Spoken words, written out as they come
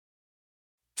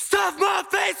of my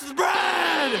face is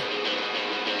bread,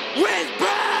 with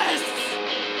breasts,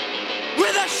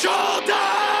 with a shoulder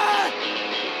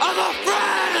of a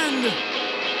friend,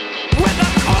 with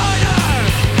a corner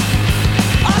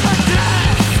of a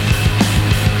desk,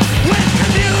 with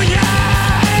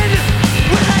communion,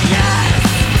 with a yes,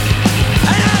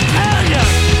 and I'll tell you.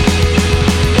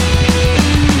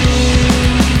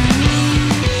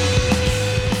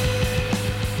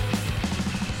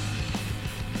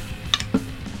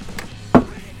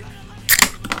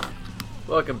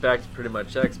 Welcome back to Pretty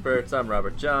Much Experts. I'm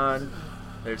Robert John.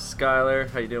 There's Skylar.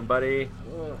 How you doing, buddy?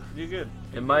 You good?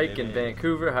 And Mike in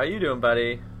Vancouver. How you doing,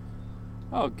 buddy?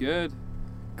 Oh, good.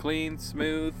 Clean,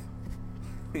 smooth.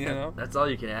 You know? That's all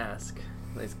you can ask.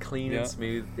 Nice, clean and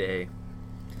smooth day.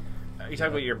 Are you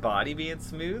talking about your body being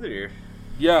smooth, or your?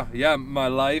 Yeah. My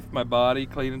life, my body,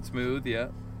 clean and smooth. Yeah.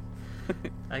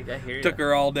 I hear you. Took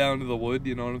her all down to the wood.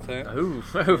 You know what I'm saying?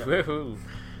 Ooh.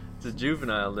 It's a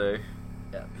juvenile day.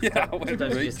 Yeah. I went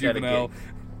Sometimes you right just gotta juvenile.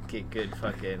 get good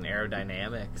fucking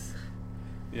aerodynamics.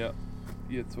 Yeah.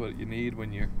 It's what you need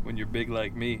when you're big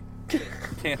like me.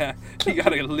 You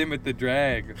gotta limit the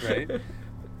drag, right?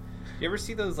 You ever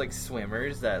see those like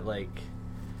swimmers that like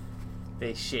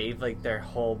they shave like their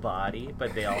whole body,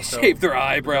 but they also Shave their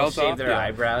eyebrows shave off. their yeah.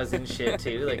 eyebrows and shit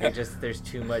too. Like there's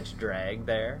too much drag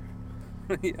there.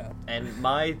 Yeah. And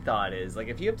my thought is like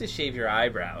if you have to shave your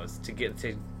eyebrows to get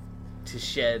to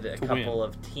shed a couple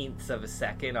of tenths of a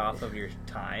second off of your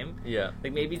time, Yeah.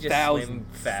 like maybe just swim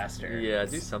faster. Yeah,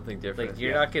 do something different. Like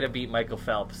you're not gonna beat Michael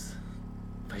Phelps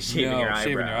by shaving your eyebrows.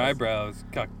 Shaving your eyebrows,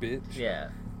 cuck bitch. Yeah.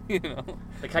 You know.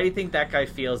 Like how do you think that guy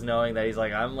feels knowing that he's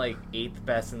like, I'm like 8th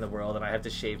best in the world and I have to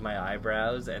shave my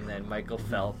eyebrows, and then Michael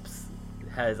Phelps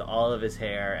has all of his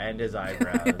hair and his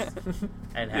eyebrows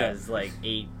and has like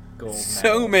 8 gold medals.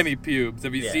 So many pubes.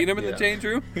 Have you seen him in the change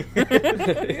room?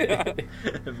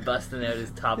 Busting out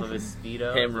his top of his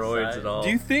Speedo. Hemorrhoids and all. Do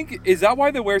you think, is that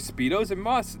why they wear Speedos? It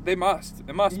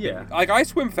must Yeah. be. Like, I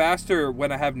swim faster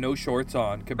when I have no shorts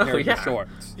on compared to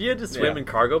shorts. You had to swim in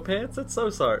cargo pants? That's so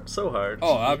hard.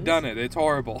 Oh, I've done it. It's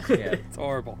horrible. Yeah. It's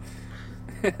horrible.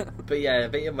 But yeah, I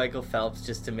bet you Michael Phelps,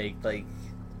 just to make like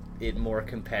it more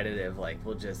competitive, like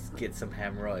we'll just get some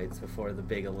hemorrhoids before the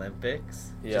big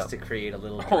Olympics, just to create a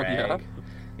little drag.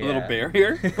 A little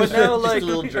barrier. But now, just like a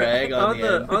little drag on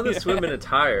the end. on the swimming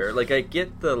attire, like I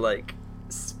get the like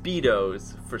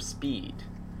Speedos for speed.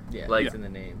 Yeah, like it's in the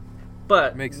name.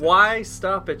 But Makes sense. why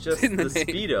stop at just the in the name.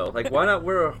 Speedo? Like, why not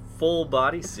wear a full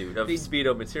bodysuit of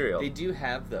Speedo material? They do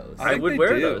have those. I think would they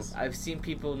wear do. those. I've seen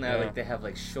people now, Yeah. like they have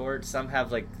like shorts. Some have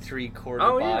like 3/4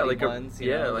 Oh, body yeah, like ones. a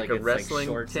You know, like a it's wrestling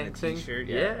shorts and a tank thing. t-shirt.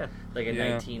 Yeah. Like a Yeah.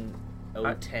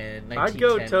 1910. I'd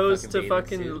go 1910 toes to bathing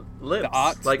fucking suit. lips. The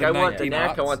aughts, like the I want the 19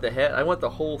 neck, I aughts. want the head, I want the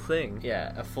whole thing.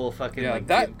 Yeah, a full fucking Yeah, like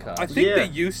that gimp cuff. I think Yeah. they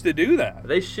used to do that.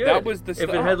 They should. That was the if it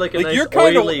stuff. had like a Like, nice you're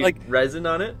kinda, oily like- resin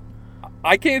on it.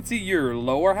 I can't see your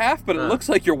lower half, but it looks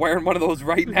like you're wearing one of those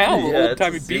right now, Yeah, old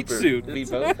timey it's a beach super- suit. We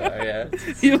both are, yeah.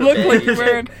 You look like you're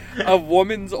wearing a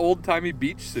woman's old timey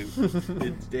beach suit.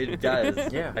 It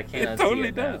does. Yeah. I can't It unsee totally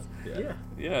it now. does. Yeah.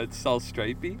 Yeah, it's all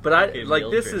stripey. But I Fucking like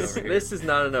Mildred this over is here. this is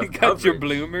not enough You got your coverage.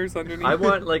 bloomers underneath. I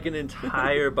want like an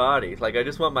entire body. Like I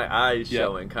just want my eyes Yeah.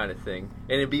 showing kind of thing.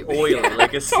 And it'd be oily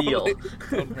like a seal.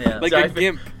 Totally. Yeah. Like So a I fi-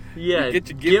 gimp. Yeah, You get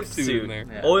your gimp suit in there.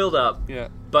 Yeah. Oiled up, Yeah.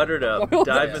 buttered up, Oiled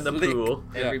dive up, in the slick. pool.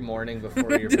 Every Yeah. morning before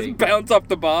your Just big bounce off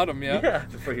the bottom, yeah.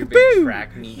 before your Boo! big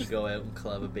track meet, you go out and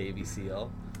club a baby seal.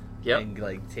 Yep. And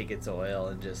like take its oil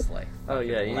and just like Oh,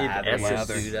 yeah, you need lather your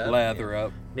essence. suit up. Lather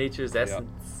up. Nature's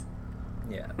essence.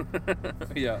 Yeah.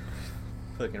 Yeah.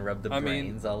 Fucking rub the I mean-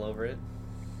 brains all over it.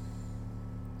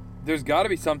 There's got to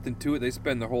be something to it. They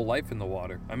spend their whole life in the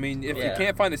water. I mean, if you Yeah.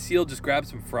 can't find a seal, just grab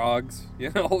some frogs.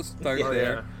 You know, start Yeah.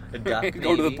 there. A duck,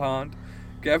 Go to the maybe. pond.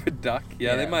 Grab a duck.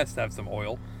 Yeah, they Yeah. must have some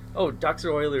oil. Oh, ducks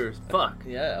are oily as fuck.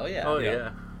 Yeah, oh yeah. Oh Yeah. yeah.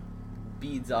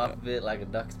 Beads off of it like a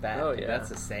duck's back. Oh, Like, yeah.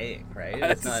 that's a saying, right?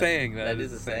 That's It's a not- saying. That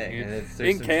is a saying. And it's, there's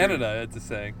In some Canada, it's a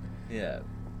saying. truth. Yeah.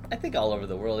 I think all over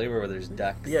the world, everywhere there's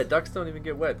ducks. Yeah, ducks don't even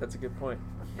get wet. That's a good point.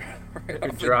 Right A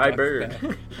off the dry duck's bird.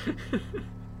 back.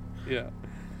 Yeah.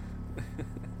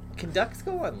 Can ducks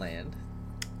go on land?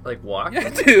 Like walk? Yeah,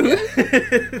 dude.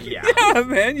 Yeah. Yeah,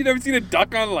 man. You never seen a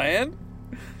duck on land?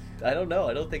 I don't know.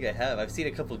 I don't think I have. I've seen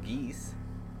a couple geese.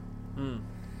 Hmm.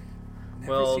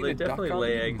 Never Well, seen they a duck definitely on lay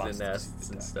land? eggs in Must have seen nests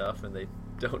a and duck. stuff, and they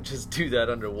don't just do that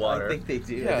underwater. I think they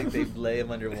do. Yeah. I think they lay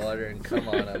them underwater and come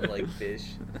on them like fish.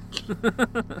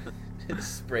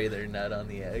 Spray their nut on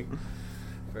the egg.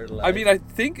 I mean, I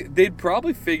think they'd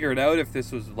probably figure it out if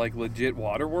this was like legit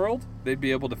water world. They'd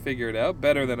be able to figure it out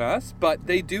better than us, but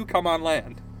they do come on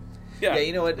land. Yeah,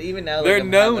 you know what? Even now, they're like,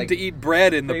 known to eat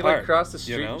bread in the They park. like cross the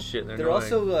street you know? and shit. And They're annoying.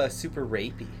 also super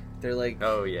rapey. They're like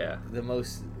Oh yeah. the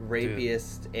most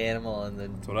rapiest animal in the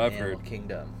what I've animal heard.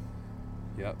 kingdom.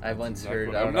 Yep, I that's once exactly heard.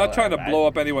 what- I don't I'm not know, trying to I- blow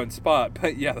up anyone's spot,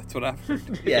 but yeah, that's what I've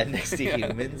heard. Yeah, next to Yeah.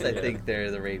 humans, I Yeah. think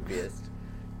they're the rapiest.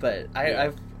 But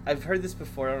Yeah. I've heard this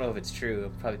before. I don't know if it's true.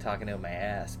 I'm probably talking out my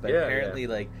ass. But Yeah, apparently,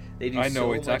 like they do. I know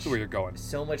so exactly much, where you're going.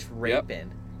 So much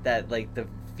raping that like the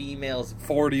female's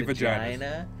 40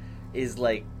 vagina is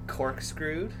like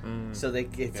corkscrewed, Mm. so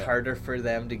it's Yeah. harder for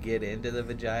them to get into the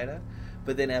vagina.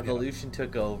 But then evolution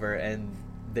took over, and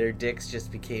their dicks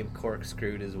just became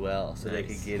corkscrewed as well, so they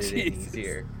Nice. could get it in Jesus.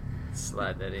 easier.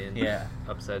 Slide that in. Yeah.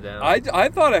 Upside down. I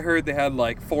thought I heard they had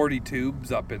like 40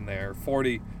 tubes up in there,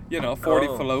 40 Oh.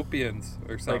 fallopians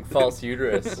or something. like false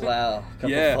uterus. Wow. Couple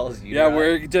Yeah, false yeah, uteri.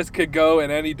 where it just could go in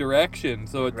any direction,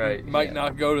 so it Right, might yeah.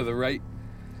 not go to the right.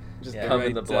 Just Yeah. come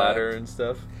in the Right, bladder and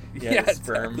stuff. Yeah, the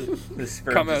sperm. exactly. The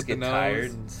sperm Come just out the get tired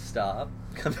nose. and stop.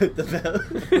 Come out the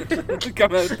mouth.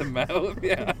 Come out the mouth.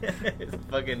 Yeah. His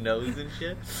fucking nose and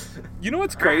shit. You know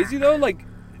what's crazy though? Like,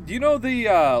 do you know the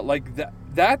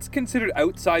that's considered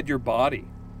outside your body,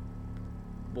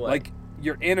 What? like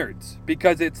your innards,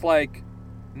 because it's like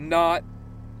not.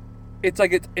 It's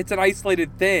like it's an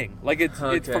isolated thing. Like it's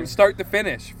Okay. from start to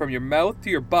finish, from your mouth to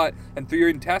your butt and through your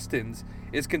intestines,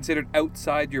 is considered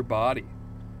outside your body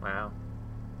Wow.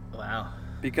 wow.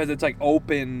 because it's like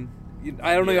open.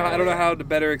 I don't know. Yeah. I don't know how to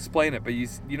better explain it, but you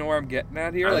know where I'm getting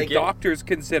at here. I Like get- doctors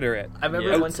consider it I remember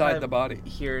Yeah. one outside time the body.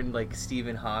 hearing like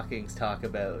Stephen Hawking's talk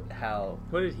about how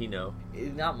What did he know?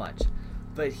 not much,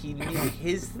 but he knew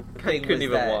his Guy thing couldn't was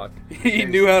even that walk. He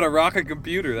knew how to rock a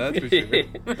computer. That's for sure.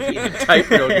 He could type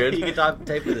real good. He could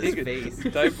type with He his could face.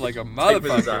 type like a Type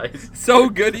with his motherfucker. eyes. So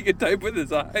good he could type with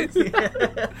his eyes.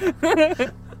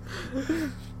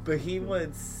 But he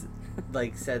once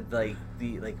like said like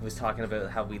was talking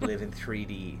about how we live in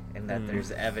 3D and that Mm.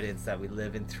 there's evidence that we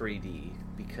live in 3D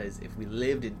because if we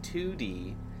lived in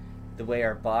 2D, the way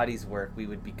our bodies work, we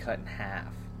would be cut in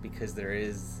half because there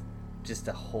is just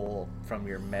a hole from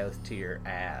your mouth to your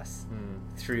ass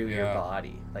Hmm. through your Yeah.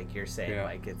 body, like you're saying, Yeah.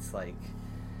 like it's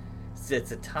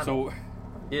a tunnel. So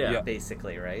Yeah. Yeah.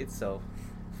 Basically, right? So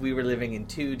if we were living in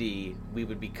 2D, we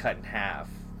would be cut in half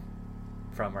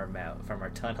from our mouth, from our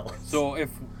tunnels. so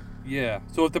if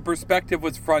the perspective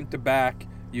was front to back,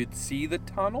 you'd see the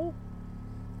tunnel.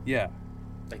 Yeah.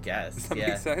 I guess, Does that yeah.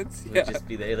 make sense? It Yeah. would just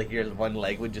be there, like your one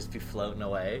leg would just be floating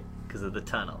away because of the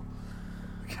tunnel.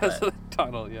 Because of the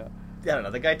tunnel. Yeah. I don't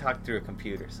know. The guy talked through a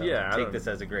computer, so Yeah, I take don't- this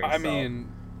as a grain of I salt. mean,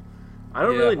 I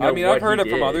don't yeah. really know. I mean, what I've heard he it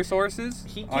from did. other sources,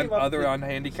 He on came up other with-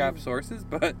 unhandicapped he- sources,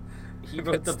 but he but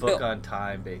wrote the book still. on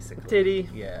time, basically. Did he?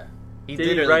 Yeah. Did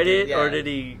he really write did, it or yeah. did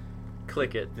he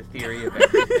click it? The theory of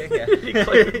everything. Yeah. Did he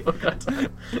click the book on time?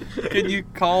 Can you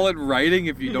call it writing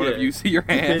if you don't have Yeah. use of your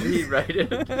hands? Did he write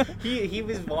it? He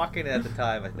was walking at the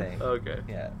time, I think. Okay.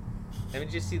 Yeah.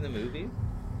 Haven't you seen the movie?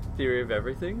 Theory of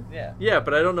everything? Yeah. Yeah,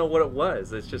 but I don't know what it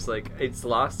was. It's just like it's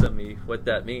lost on me what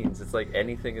that means. It's like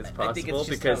anything is I think it's possible just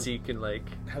because how- he can like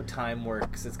How time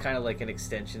works. It's kind of like an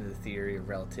extension of the theory of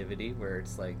relativity, where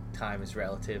it's like time is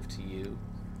relative to you,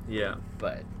 yeah.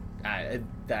 but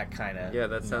that kind of Yeah,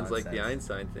 that sounds like the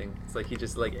Einstein thing. It's like he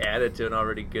just like added to an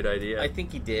already good idea. I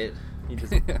think he did. He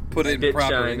just Put it in spit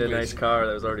proper shined a English. nice car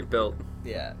that was already built.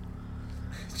 Yeah.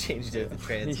 Changed out the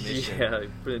transmission Yeah, he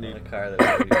put on in a car that was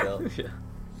already built. yeah.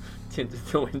 Tinted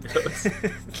the windows.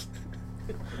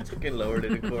 Fucking lowered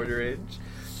it a quarter inch.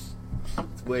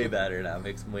 It's way better now.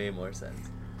 Makes way more sense.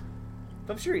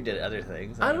 But I'm sure he did other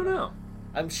things. I don't know.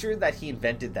 I'm sure that he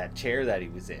invented that chair that he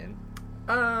was in.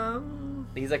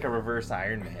 He's like a reverse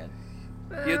Iron Man.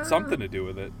 He had something to do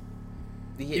with it.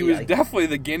 He He was like, definitely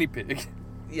the guinea pig.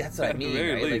 yeah, that's what I at the mean,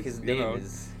 very right? Like least, his you name know.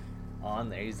 is on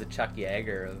there. He's the Chuck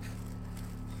Yeager of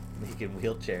making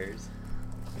wheelchairs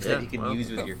Yeah, that you can well.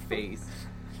 use with your face.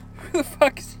 Who the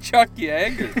fuck is Chuck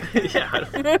Yeager? Yeah.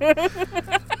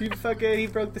 I don't- He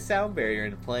broke the sound barrier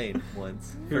in a plane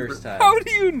once. First time. How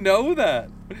do you know that?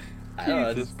 I don't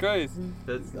know, Jesus it's- Christ!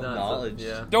 That's No not knowledge.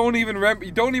 Yeah. Don't even remember.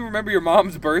 You don't even remember your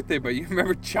mom's birthday, but you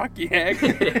remember Chuck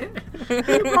Yeager.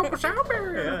 Yeah,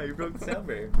 he broke the sound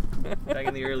barrier. Back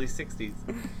in the early 60s.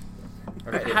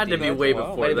 Or It had to be 50s. way Wow.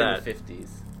 before Might have that. been the 50s.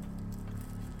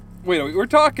 Wait, we're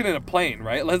talking in a plane,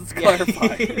 right? Let's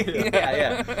clarify.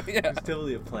 Yeah. yeah. It's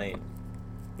totally a plane.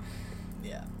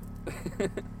 Yeah. I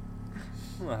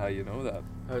don't know how you know that.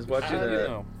 I was watching I don't a,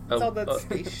 know. It's a- all that a-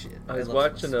 space shit. I was love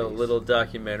watching a space. little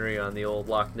documentary on the old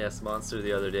Loch Ness monster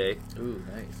the other day. Ooh,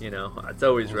 nice. You know, it's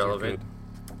always Those are relevant.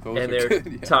 good. Those And are they're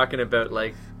good, yeah. talking about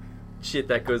like shit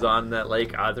that goes on in that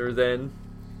lake other than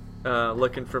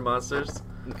looking for monsters.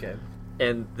 Okay.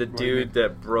 and the What do you dude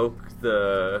that broke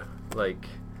the like,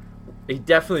 he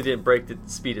definitely didn't break the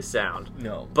speed of sound,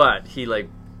 No. but he like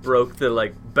broke the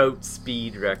like boat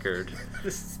speed record,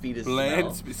 The speed is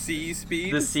Land smell. sea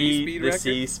speed. the sea speed the record?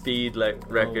 sea speed like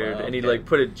record, wow, and he okay. like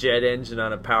put a jet engine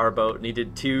on a powerboat, and he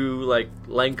did 2 like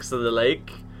lengths of the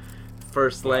lake.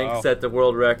 First length Wow. set the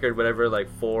world record, whatever, like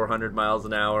 400 miles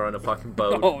an hour on a fucking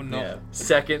boat. Oh no. Yeah.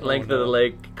 Second Oh, length of the no.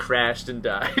 lake, crashed and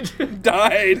died.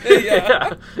 Died.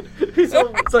 Yeah.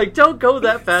 So it's like, don't go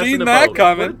that fast Seen in a that boat.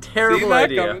 coming. What a terrible Seen that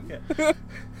idea. coming.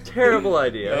 Terrible I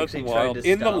idea. That's actually wild. tried to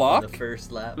In the stop on lock? the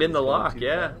first lap. In It was the going lock, too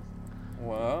yeah. fast.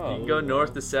 Wow. You can go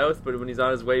north to south, but when he's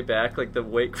on his way back, like the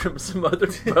wake from some other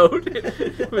boat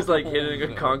was like hitting a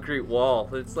no. concrete wall.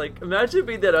 It's like, imagine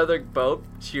being that other boat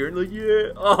cheering like, yeah,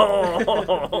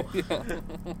 oh.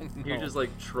 You're just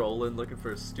like trolling, looking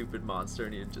for a stupid monster,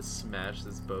 and you just smash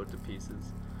this boat to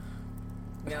pieces.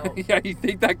 Now, Yeah, you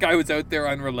think that guy was out there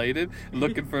unrelated,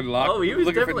 looking for Locke? Oh, he was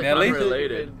looking for definitely Nelly?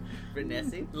 unrelated. for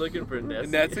Nessie? Looking for Nessie.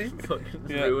 Nessie? Fucking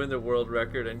Yeah. ruined the world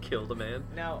record and killed a man.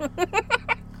 Now,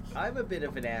 I'm a bit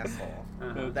of an asshole.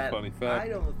 That's that funny fact. I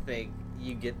don't think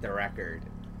you get the record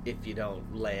if you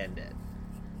don't land it.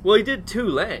 Well, he did 2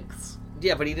 lengths.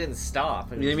 Yeah, but he didn't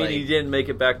stop. And You was mean like, he didn't make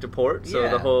it back to port, so Yeah.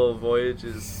 the whole voyage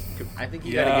is. I think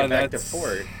you Yeah, gotta get back to that's-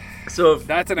 port. So if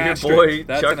That's an your asterisk. boy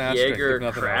That's Chuck an asterisk, Yeager if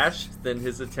nothing crashed, then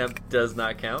his attempt does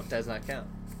not count. Does not count.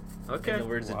 Okay. In the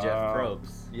words of Wow. Jeff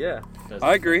Probst. Yeah. Doesn't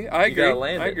I agree. I You gotta agree.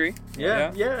 land I it. agree.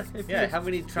 Yeah. Yeah. If Yeah, you, how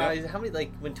many tries? How many,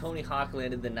 like, when Tony Hawk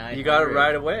landed the 900? you gotta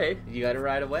ride away. You gotta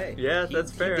ride away. Yeah,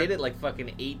 that's fair. He did it like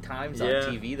fucking 8 times on Yeah.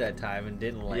 TV that time and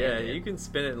didn't land Yeah, it. you can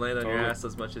spin it and land on your Totally. ass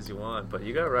as much as you want, but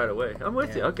you gotta ride away. I'm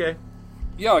with you. Yeah. Okay.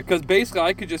 Yeah, because basically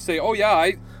I could just say, oh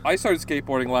yeah, I started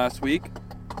skateboarding last week.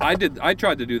 I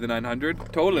tried to do the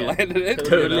 900. Totally Yeah. landed it.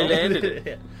 Totally you know? landed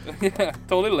it. Yeah,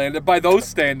 totally landed by those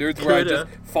standards where I Coulda.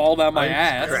 just fall down my I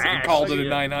ass and crashed. called it a Yeah.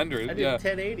 900. I did Yeah.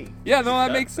 1080. Yeah, no,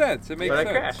 that makes sense. It makes But I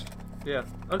sense. crashed. Yeah.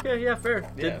 Okay, yeah, fair.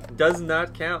 Yeah. Does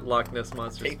not count Loch Ness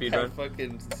Monster Take speed that run.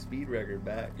 fucking speed record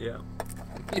back. Yeah.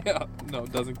 Yeah, no,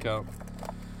 it doesn't count.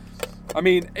 I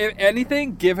mean, if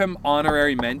anything, give him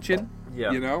honorary mention.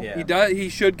 Yeah. You know, Yeah. he does. He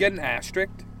should get an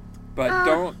asterisk, but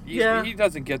don't. yeah. He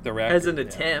doesn't get the record. As an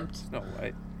attempt. No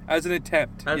way. As an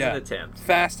attempt. As yeah. an attempt.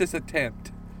 Fastest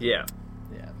attempt Yeah.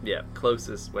 Yeah. Yeah.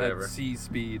 Closest, whatever. at sea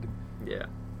speed. Yeah.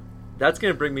 That's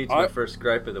gonna bring me to I- my first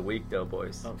gripe of the week, though,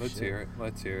 boys. Oh, Let's shit. hear it.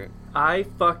 Let's hear it. I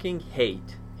fucking hate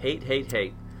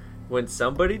when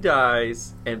somebody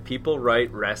dies and people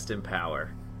write "rest in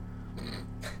power."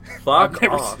 Fuck I've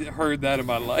never off. heard that in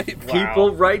my life.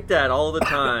 People write that all the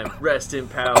time. Rest in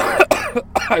power. I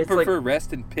It's like- prefer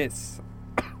rest and piss.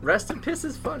 Rest in piss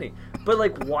is funny, but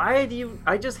like, why do you?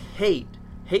 I just hate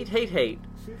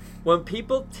when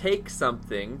people take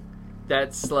something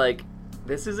that's like,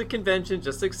 this is a convention,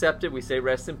 just accept it. We say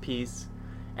rest in peace,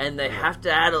 and they have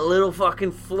to add a little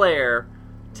fucking flair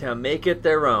to make it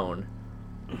their own.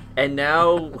 And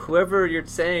now, whoever you're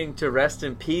saying to rest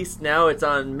in peace, now it's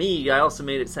on me. I also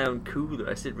made it sound cooler.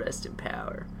 I said rest in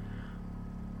power.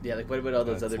 Yeah, like what about all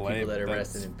those That's other lame. people that are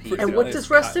That's resting in peace? pretty And They're what all does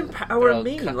just rest in cut- power they're all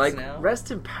mean? cuts Like, now?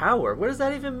 rest in power. What does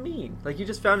that even mean? Like, you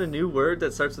just found a new word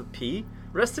that starts with P?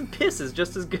 Rest in piss is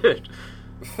just as good.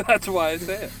 That's why I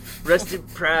say it. Rest in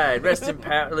pride. Rest in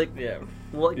power. Like, Yeah.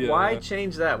 well, Yeah. why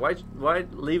change that? Why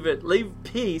leave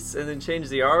peace and then change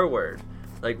the R word?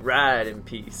 Like, ride in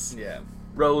peace. Yeah.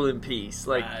 Roll in peace.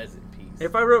 Like, Rise in peace.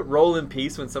 if I wrote roll in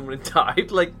peace when someone died,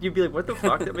 like, you'd be like, what the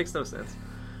fuck? That makes no sense.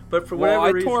 But for Well,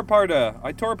 whatever I tore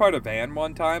reason... apart a van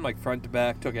one time, like front to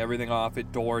back, took everything off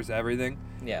it, doors, everything.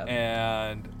 Yeah.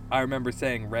 And I remember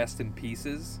saying "rest in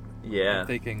pieces." Yeah. and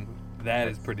thinking that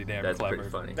is pretty damn That's clever.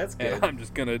 pretty funny. That's And good. I'm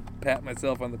just gonna pat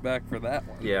myself on the back for that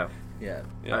one. Yeah. Yeah.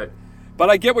 Yeah. I- But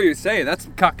I get what you're saying. That's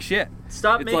some cuck shit.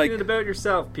 Stop It's making like- it about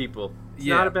yourself, people. It's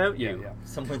Yeah, not about yeah, you. yeah.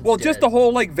 Someone's Well, just dead. the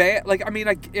whole like van. Like, I mean,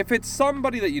 like if it's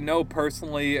somebody that you know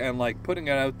personally and like putting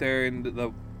it out there into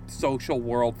the social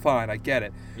world, fine, I get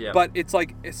it. Yeah. But it's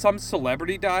like if some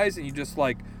celebrity dies and you just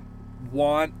like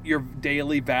want your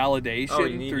daily validation Oh,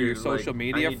 you need through your, your social like, I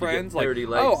media need to get friends, like, 30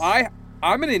 oh, likes.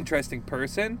 I'm an interesting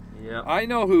person. Yeah. I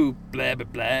know who blah blah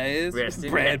blah is. Rest in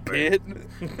Brad pepper. Pitt.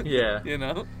 Yeah. You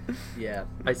know. Yeah.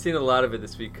 I've seen a lot of it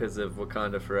this week because of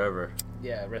Wakanda Forever.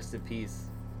 Yeah. Rest in peace.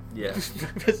 Yeah.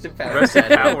 Rest in power. Rest in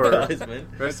power. Advertisement.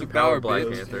 Rest in Power, power, Black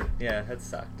bitch. Panther. Yeah, that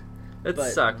sucked. It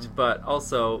But- sucked, but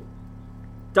also,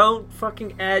 don't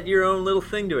fucking add your own little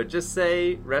thing to it. Just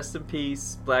say, rest in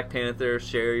peace, Black Panther,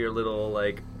 share your little,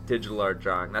 like, digital art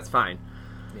drawing. That's fine.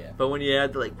 Yeah. But when you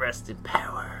add, like, rest in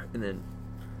power, and then,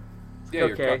 Yeah,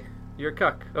 okay, you're a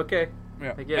cuck. Okay.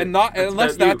 Yeah. I get And it. not It's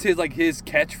unless about you. that's his like his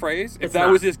catchphrase. If It's that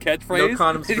not. was his catchphrase, No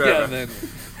condoms yeah, forever. then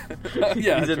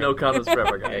yeah, He's that's a no right. condoms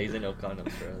forever guy. Yeah, he's a no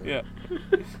condoms brother. Yeah,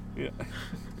 yeah.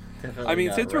 Definitely I mean,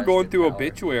 not since we're Rusted going through Power.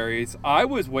 obituaries, I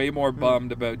was way more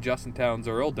bummed about Justin Townes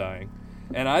Earl dying,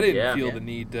 and I didn't Yeah. feel Yeah. the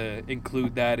need to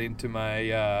include that into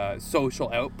my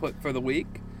social output for the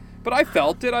week. But I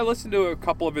felt it. I listened to a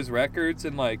couple of his records,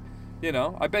 and like, you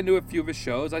know, I've been to a few of his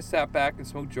shows. I sat back and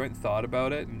smoked a joint and thought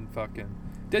about it, and fucking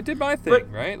did my thing,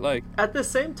 But- right? Like, At the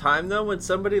same time, though, when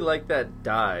somebody like that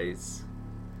dies,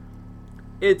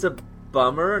 it's a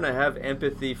bummer, and I have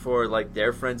empathy for like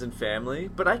their friends and family.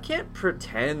 But I can't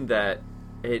pretend that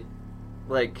it,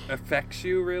 like, affects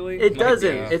you really. it Like,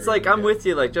 doesn't. yeah. It's like I'm with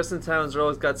you. Like Justin Townes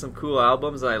Earl's got some cool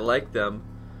albums, and I like them.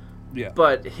 Yeah.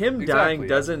 But him Exactly, dying yeah.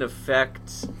 doesn't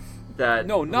affect that.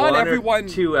 No, not one or everyone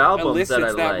two albums elicits that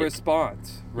I that like.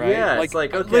 response, right? Yeah, it's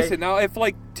like, okay. Listen, now if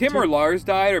like Tim or Two- Lars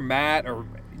died, or Matt, or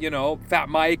you know, Fat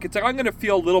Mike, it's like I'm gonna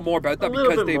feel a little more about that A little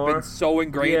because bit they've more. been so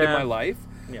ingrained in Yeah. my life.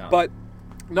 Yeah. But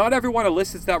not everyone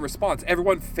elicits that response.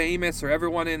 Everyone famous or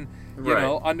everyone in, you Right.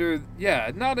 know, under,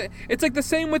 yeah, not. It's like the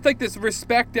same with like this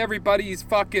respect everybody's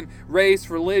fucking race,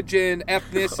 religion,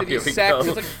 ethnicity, Here we sex. go.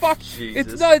 It's like fuck.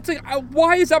 Jesus. It's not. It's like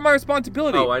why is that my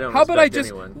responsibility? Oh, I don't How about I respect just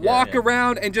anyone. Yeah, walk yeah.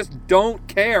 around and just don't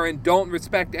care and don't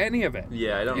respect any of it?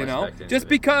 Yeah, I don't You know, respect just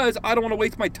anybody. because I don't want to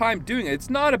waste my time doing it. It's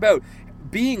not about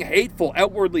being hateful,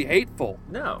 outwardly hateful.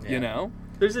 No. You know.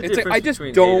 There's a It's like, difference I just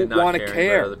between don't hate and not wanna caring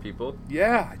care. about other people.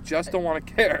 Yeah, I just don't want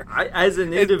to care. As an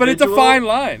individual, But it's a fine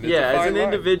line. It's yeah, a fine as an line.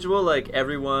 individual, like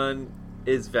everyone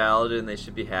is valid and they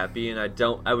should be happy, and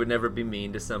I would never be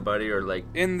mean to somebody or like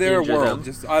In their injure world, them.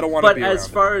 just I don't want to But be as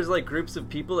around far as like groups of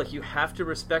people, like you have to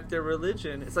respect their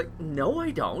religion. It's like no, I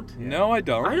don't. them. No, I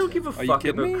don't. I don't give a Are you fuck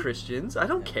kidding about me? Christians. I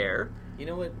don't care. You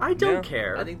know what? I don't Yeah.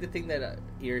 care. I think the thing that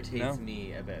irritates No.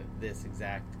 me about this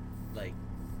exact like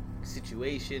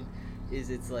situation is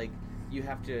it's like you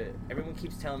have to. Everyone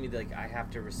keeps telling me that, like I have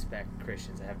to respect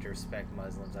Christians, I have to respect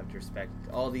Muslims, I have to respect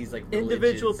all these like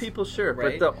Individual religions, people, sure,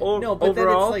 right? but the No, but then it's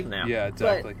overall, like- no. Yeah,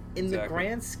 exactly. But in exactly. the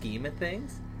grand scheme of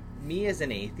things, me as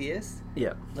an atheist,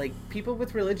 Yeah. like people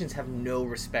with religions have no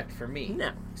respect for me.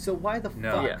 No. So why the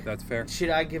No, fuck Yeah. that's fair. should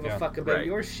I give Yeah. a fuck about Right.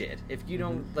 your shit if you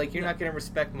don't like? You're not gonna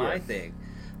respect my Yeah. thing.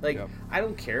 Like Yep. I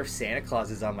don't care if Santa Claus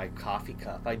is on my coffee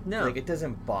cup. No. Like it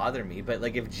doesn't bother me. But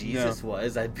like if Jesus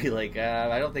was, I'd be like,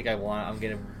 I don't think I want.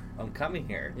 I'm coming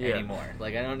here Yeah. anymore.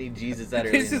 Like I don't need Jesus that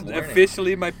early This in is the morning.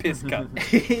 officially my piss cup.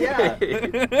 Yeah.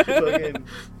 Fucking,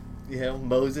 you know,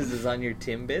 Moses is on your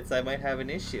Timbits. I might have an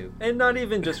issue. And not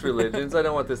even just religions. I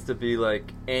don't want this to be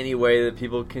like any way that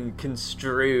people can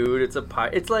construe it.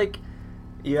 It's like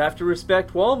you have to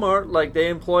respect Walmart. Like they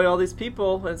employ all these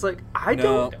people, and it's like I No.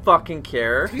 don't fucking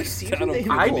care. Have you seen I who don't they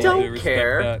think I employ? they don't respect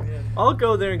care. that. I'll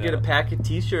go there and get a No. pack of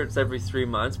T-shirts every 3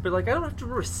 months, but like I don't have to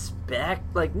respect.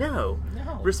 Like no,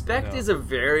 No. respect No. is a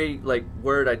very like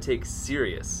word I take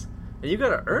serious, and you got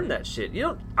to earn that shit. You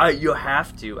don't. You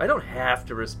have to. I don't have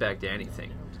to respect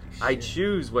anything. I Shit.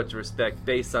 choose what to respect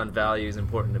based on values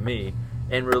important to me,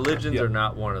 and religions Yep. are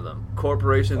not one of them.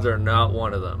 Corporations are not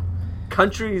one of them.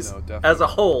 Countries No, definitely as a not.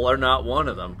 whole are not one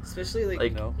of them. Especially like,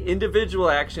 Like No. individual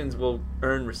actions will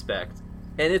earn respect,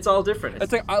 and it's all different.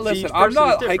 It's like, to listen, each I'm person is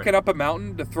not different. hiking up a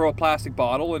mountain to throw a plastic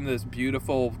bottle in this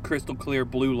beautiful, crystal clear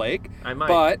blue lake. I might.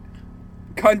 But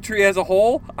country as a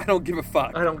whole, I don't give a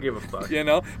fuck. I don't give a fuck. You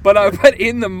know, but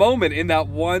in the moment, in that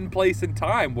one place in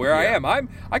time where I Yeah. am,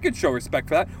 I could show respect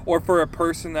for that, or for a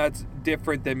person that's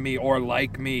different than me, or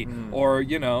like me, or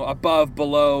you know, above,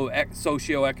 below,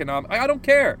 socioeconomic. I don't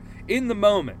care in the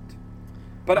moment.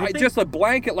 But I I think- just a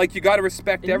blanket, like you got to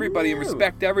respect everybody and No.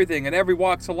 respect everything and every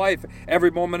walks of life, every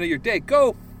moment of your day.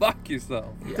 Go fuck yourself.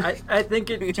 I think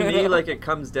it to me like it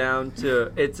comes down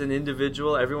to it's an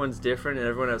individual. Everyone's different and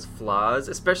everyone has flaws.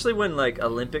 Especially when like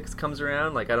Olympics comes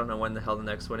around. Like I don't know when the hell the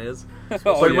next one is.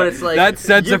 Oh, But yeah. when it's like That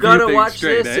sets you a few gotta things watch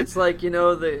straight, this, eh? it's like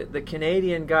the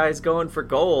Canadian guy's going for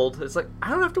gold. It's like I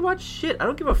don't have to watch shit. I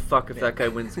don't give a fuck if that guy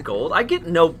wins gold. I get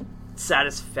no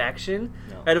satisfaction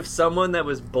No. out of someone that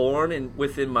was born in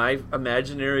within my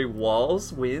imaginary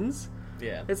walls wins.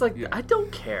 yeah. It's like Yeah. I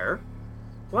don't care.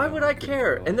 Why No, would I I couldn't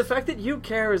care? care And the less. fact that you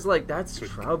care is like that's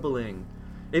troubling.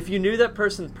 If you knew that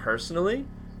person personally,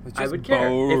 It's I just would care.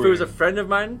 If it was a boring. friend of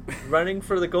mine running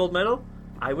for the gold medal,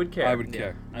 I would care. I would Yeah.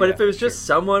 care. But Yeah, if it was just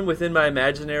sure. someone within my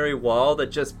imaginary wall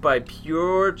that just by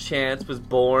pure chance was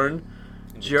born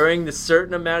during the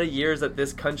certain amount of years that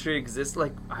this country exists,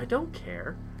 like I don't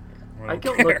care. I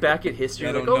don't care. look back at history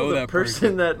I like, don't oh, know the that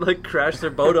person that like crashed their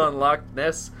boat on Loch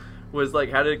Ness was like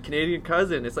had a Canadian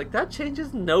cousin. It's like that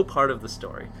changes no part of the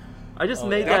story. I just Oh,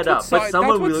 made yeah. that up. That's But what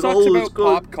someone will be sucks like, oh, about let's go.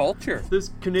 pop culture. This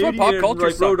what Canadian pop culture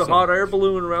like rode a sucks hot so air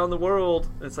balloon around the world.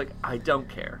 It's like, I don't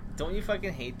care. Don't you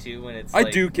fucking hate too when it's I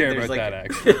like, do care there's, about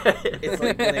like, that, actually. It's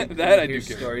like when they That I hear do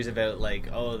care. stories about like,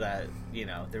 oh, that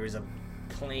there was a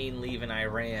plane leaving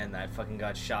Iran that fucking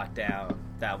got shot down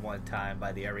that one time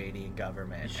by the Iranian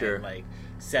government. Sure. And like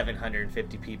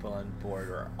 750 people on board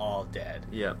were all dead.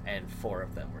 Yeah. And 4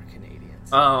 of them were Canadians.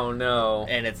 Oh no.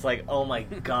 And it's like, oh my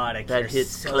god, I That care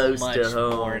hits so close to much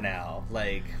home. more now.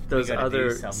 Like Those we gotta do other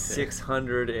something.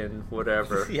 600 and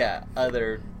whatever. Yeah,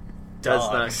 other Does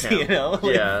dogs, not count. you know?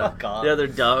 Like, Yeah, fuck off. the other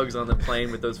dogs on the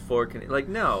plane with those 4 like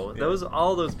no,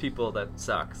 all those people that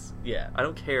sucks. Yeah. I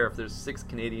don't care if there's 6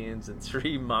 Canadians and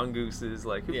 3 mongooses.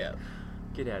 Like, Yeah.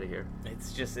 get out of here.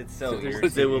 It's so There was irritating.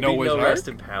 There will be Noah's no Ark? rest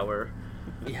in power.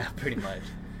 Yeah, pretty much.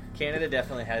 Canada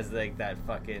definitely has like that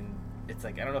fucking. It's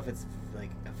like I don't know if it's like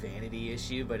a vanity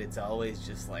issue, but it's always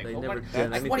just like, They well, never what,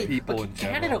 done like, what do you, People look, in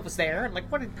Canada general. was there, and like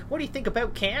what do you think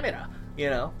about Canada? You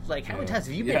know, like how many Yeah. times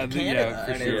have you Yeah, been to yeah, Canada?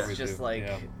 for and sure it's we just do, like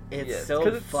yeah. it's Yeah, it's so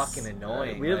 'cause it's, fucking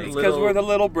annoying. we have like, the Because we're the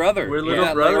little brother. We're little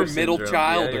yeah, brother like a middle syndrome.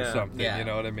 child Yeah, or yeah. something. Yeah. You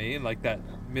know what I mean? Like that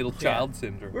middle Yeah. child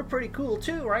syndrome. we're pretty cool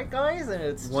too, right, guys? And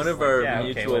it's One just of like, our yeah,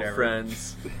 okay, mutual whatever.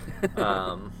 friends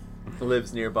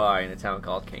lives nearby in a town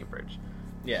called Cambridge.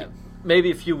 Yeah,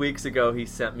 Maybe a few weeks ago, he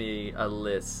sent me a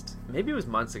list. Maybe it was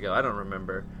months ago. I don't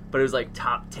remember. But it was like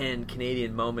top 10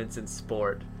 Canadian moments in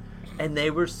sport. And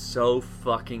they were so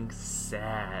fucking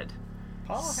sad.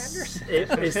 Paul Henderson.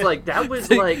 It's like, that was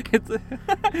like...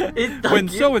 It, like when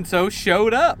you- so and so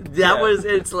showed up.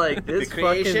 It's like the this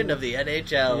creation fucking... of the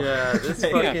NHL. Yeah, this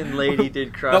Yeah. fucking lady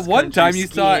did cross one country time you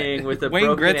saw skiing with a Wayne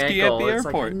broken Gretzky at ankle. the It's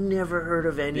like, I airport. never heard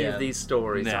of any Yeah. of these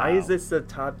stories. No. Why is this the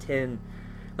top 10?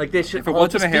 Like, they should If it all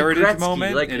wasn't just a be heritage Gretzky.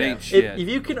 moment, like, it ain't if, shit. if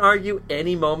you can argue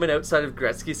any moment outside of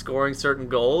Gretzky scoring certain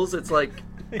goals, it's like,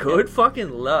 good fucking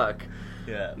luck.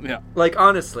 Yeah. Yeah. Like,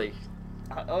 honestly,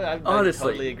 I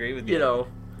honestly, totally agree with you. You know,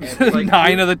 And, like,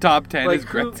 9 who- of the top 10 like, is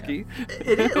who- Gretzky.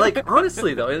 it is, like,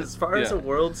 honestly though, as far as Yeah. a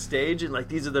world stage and like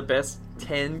these are the best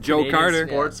 10 Joe Canadian Carter.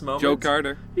 sports moments. Joe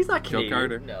Carter. He's not Joe Canadian.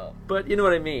 Carter. no. But you know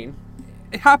what I mean.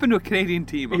 It happened to a Canadian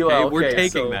team, okay? Well, We're okay, taking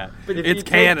so- that. but if you It's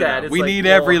take Canada. that, it's we like, need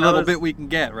well, every how little is- bit we can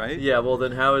get, right? Yeah, well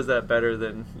then how is that better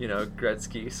than, you know,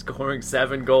 Gretzky scoring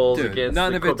 7 goals Dude, against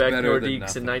none the of it's Quebec better than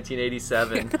Nordiques in nothing.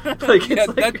 1987? Like, it's Yeah,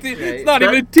 like, it's not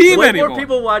even a team way anymore. more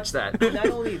people watch that. Not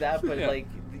only that, but Yeah. like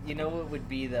you know what would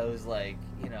be those like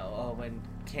when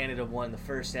Canada won the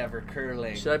first ever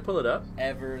curling Should I pull it up?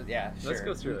 ever. Yeah, sure. Let's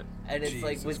go through it. And it's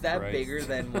like, Jesus was that Christ. bigger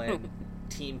than when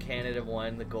Team Canada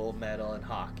won the gold medal in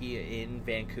hockey in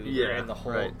Vancouver Yeah, and the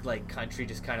whole right. like country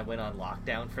just kind of went on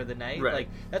lockdown for the night? Right. Like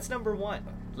that's number 1.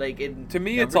 Like To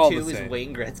me, number it's all 2 the is same.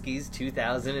 Wayne Gretzky's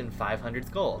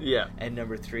 2,500th goal. Yeah. And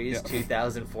number 3 is Yeah.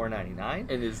 2,499.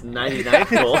 And his 99th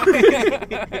goal.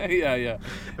 yeah.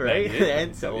 Right, Yeah.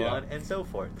 and so Yeah. on and so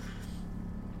forth.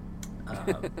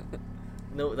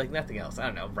 No, like nothing else. I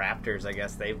don't know. Raptors, I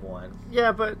guess they've won,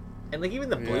 Yeah, but and like even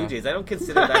the Blue Yeah. Jays, I don't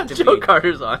consider that to Joe be.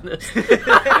 Carter's on this.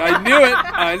 I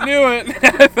knew it.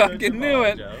 I fucking knew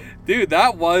it. Joe. Dude,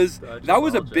 that was Dodge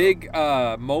a the ball, big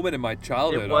moment in my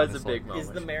childhood. It was a honestly. big moment.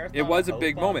 Is the marathon? It was a hope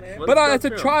big on moment. there? Let's But go as a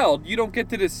through 'em. child, you don't get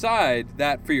to decide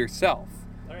that for yourself.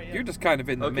 All right, yeah. You're just kind of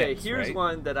in the Okay, mix, here's right?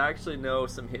 one that I actually know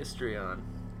some history on.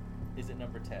 Is it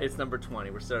number 10? It's number 20.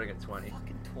 We're starting at 20.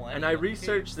 fucking 20. And I okay.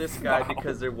 researched this guy Wow.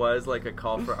 because there was like a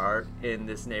call for art in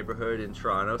this neighborhood in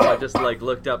Toronto. So I just like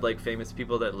looked up like famous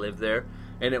people that lived there,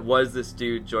 and it was this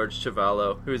dude George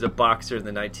Chavallo, who was a boxer in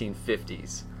the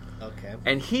 1950s, Okay.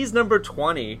 and he's number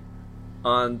 20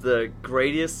 on the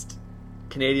greatest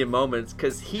Canadian moments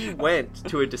because he went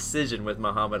to a decision with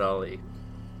Muhammad Ali.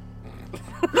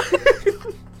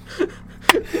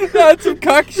 That's some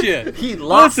cuck shit. He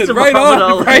lost Listen, to right Muhammad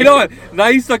on, Ali. right on.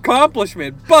 Nice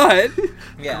accomplishment, but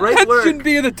Yeah. Great that work. shouldn't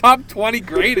be in the top 20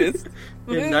 greatest.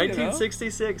 In You know?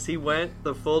 1966, he went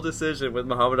the full decision with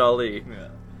Muhammad Ali. Yeah.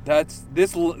 That's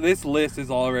this list is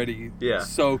already Yeah.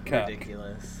 so cuck.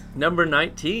 Ridiculous. Number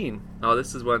 19. Oh,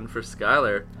 this is one for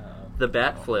Skylar. The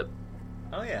bat flip.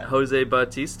 Oh yeah. Jose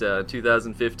Bautista in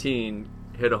 2015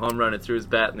 hit a home run and threw his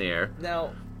bat in the air.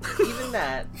 Now, even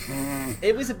that,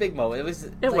 it was a big moment.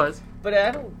 It was. But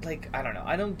I don't know.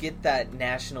 I don't get that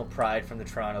national pride from the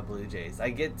Toronto Blue Jays. I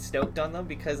get stoked on them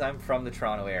because I'm from the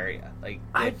Toronto area. Like,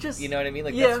 you know what I mean?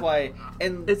 Like, yeah. that's why.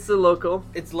 And It's the local.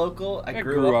 it's local. I I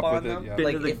grew up on with it, them. yeah. Been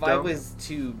Like, to the if I dome. was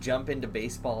to jump into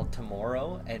baseball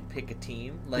tomorrow and pick a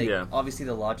team, like, Yeah. obviously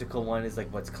the logical one is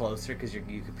like what's closer because you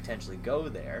could potentially go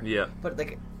there. Yeah. But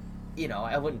like,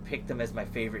 I wouldn't pick them as my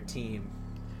favorite team.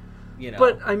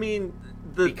 But I mean,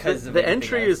 Because of the everything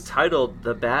entry else. is titled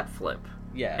the bat flip,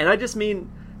 yeah, and I just mean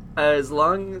as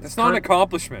long as It's not an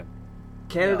accomplishment.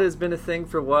 Canada's been a thing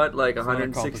for what, like It's not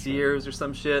an 160 accomplishment. years or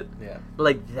some shit. Yeah.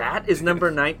 Like that is number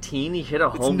 19. He hit a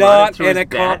home not run through an his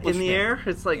bat in the accomplishment. air.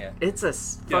 It's like Yeah. it's a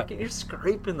fucking. You're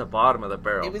scraping the bottom of the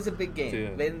barrel. It was a big game.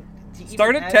 Dude. When, to even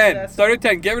Start at add 10. that- Start at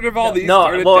 10. Get rid of all these. no,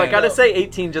 Start at well, 10. I gotta say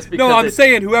 18 just because. No, I'm it-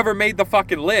 saying whoever made the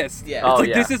fucking list. Yeah. It's Oh, like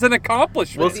yeah. this is an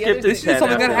accomplishment. We'll The skip other to thing- 10 This is something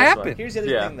after that this happened. one. Here's the other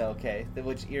Yeah. thing, though, okay,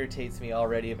 which irritates me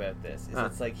already about this, is Huh.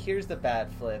 it's like, here's the bat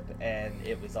flip, and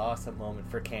it was awesome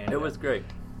moment for Canada. It was great.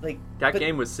 like That but,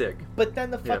 game was sick. But then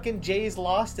the Yeah. fucking Jays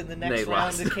lost in the next They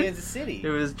round lost. to Kansas City. It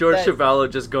was George That- Chuvalo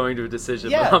just going to a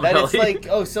decision. Yeah, Muhammad that it's Ali. like,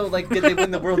 oh, so like, did they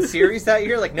win the World Series that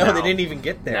year? Like, no, No. they didn't even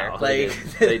get there. No, like, they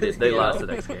didn't. They did. They you lost know?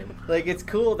 the next game. Like, it's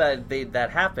cool that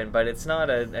that happened, but it's not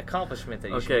an accomplishment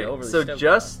that you should be Okay, overly so stoked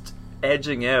just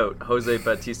edging out Jose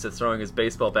Bautista throwing his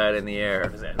baseball bat in the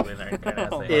air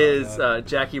on. is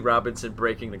Jackie Robinson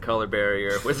breaking the color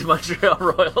barrier with the Montreal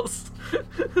Royals.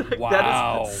 Wow.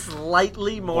 That is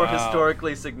slightly more Wow.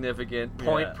 historically significant,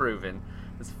 point Yeah. proven.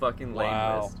 This fucking lame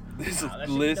Wow. list. This Wow, that should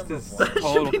be list number is one. That should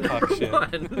total be cuck number shit.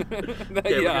 one.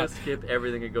 Okay, we're Yeah. gonna skip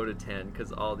everything and go to 10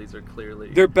 because all these are clearly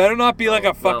There better not be like Oh,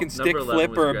 a fucking well, stick number 11 flip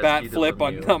was or a bat Gretzky to flip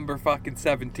on Lemieux. number fucking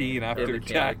 17 in after the Canada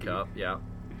Jackie. Cup. Yeah.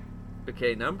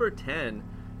 Okay, number 10,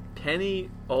 Penny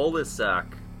Olisak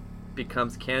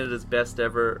becomes Canada's best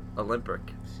ever Olympic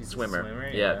She's a swimmer. swimmer,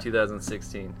 yeah, yeah.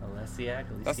 2016. Alessiak.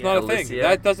 That's not a thing. Olesiak.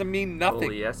 That doesn't mean nothing.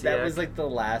 Oliesiak. That was like the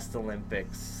last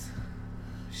Olympics.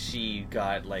 She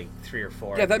got like 3 or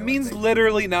 4. Yeah, at that the means Olympics.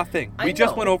 literally nothing. I We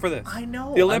just know. went over this. I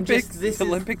know. The I'm Olympics. just- this the is-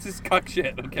 Olympics is cuck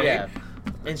shit. Okay. Yeah.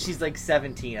 And she's like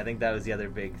 17. I think that was the other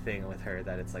big thing with her,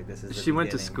 that it's like this is the She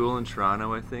went to beginning. school in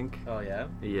Toronto, I think. Oh, yeah?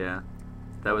 Yeah.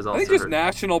 That was I also think just her.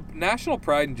 national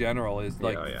pride in general is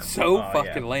like oh, yeah. so Oh,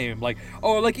 fucking yeah. lame. Like,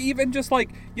 oh, like even just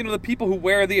like, you know, the people who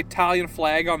wear the Italian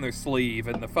flag on their sleeve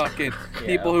and the fucking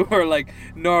people who are like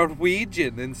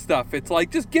Norwegian and stuff. It's like,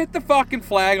 just get the fucking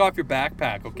flag off your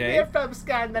backpack, okay? We're from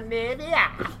Scandinavia.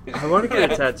 I want to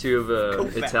get a tattoo of Go a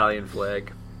back. Italian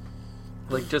flag.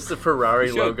 Like just the Ferrari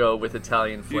You should. logo with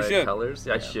Italian You flag should. colors.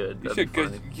 I should. You That'd should, be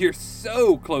because funny. you're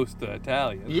so close to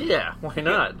Italian. Yeah, why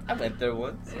not? I went there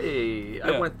once. Hey,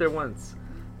 I Yeah. went there once.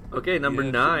 Okay, number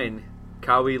Yeah, 9.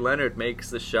 Kawhi Leonard makes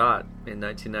the shot in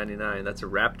 1999. That's a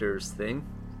Raptors thing.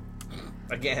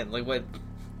 Again, like what?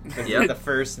 This Yep. is the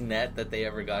first net that they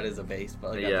ever got as a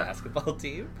baseball, like Yeah. a basketball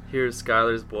team. Here's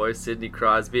Skylar's boy, Sidney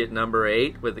Crosby, at number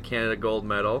 8 with the Canada gold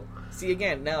medal. See,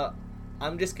 again, now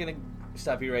I'm just gonna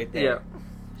stop you right there. Yeah.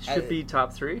 Should I- be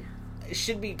top 3. It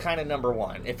should be kind of number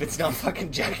 1 if it's not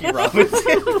fucking Jackie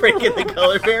Robinson breaking the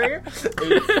color barrier.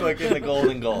 It's fucking the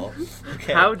golden goal.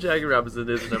 Okay. How Jackie Robinson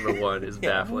is number 1 is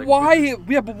Yeah. baffling. Why?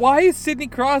 Yeah, but why is Sidney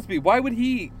Crosby? Why would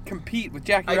he compete with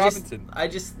Jackie Robinson?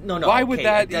 No. Why would okay,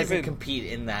 that it doesn't even- compete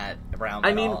in that realm? I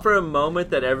at mean, all. for a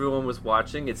moment that everyone was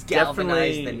watching, it's galvanize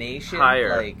definitely the nation.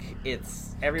 higher. Like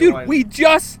it's everyone. Dude, we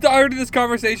just started this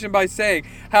conversation by saying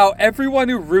how everyone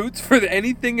who roots for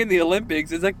anything in the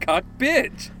Olympics is a cuck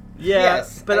bitch. yeah,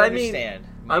 yes, but I I mean, understand.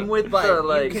 I'm with but the,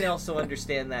 like- you can also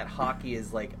understand that hockey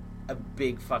is like a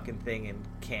big fucking thing in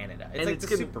Canada. It's And like it's the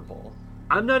gonna- Super Bowl.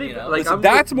 I'm not You even know? like Listen, I'm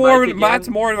That's with more. Mike again. That's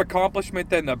more of an accomplishment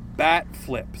than the bat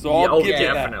flip. So Yeah, I'll oh, give you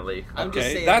that. definitely. I'm just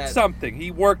Okay, saying that's that something.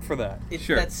 He worked for that. it's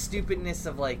sure. that stupidness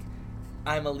of like,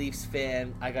 I'm a Leafs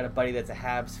fan. I got a buddy that's a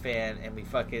Habs fan, and we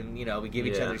fucking we give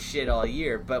each Yeah. other shit all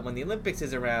year. But when the Olympics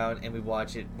is around and we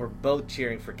watch it, we're both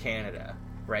cheering for Canada,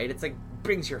 right? It's like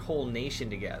brings your whole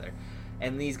nation together.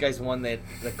 And these guys won the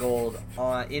gold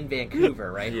in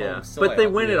Vancouver, right? Yeah, Home soil. but they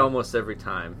win it Yeah. almost every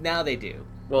time. Now they do.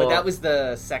 Well- But that was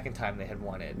the second time they had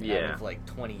won it out Yeah. of like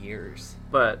 20 years.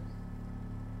 But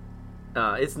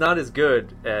it's not as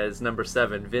good as number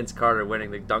 7, Vince Carter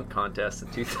winning the dunk contest in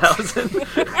 2000.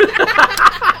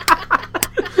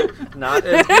 Not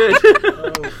as good.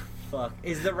 Oh fuck!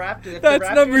 Is the Raptors? If That's the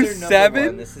Raptors number are 7?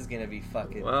 one, this is gonna be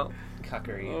fucking Well,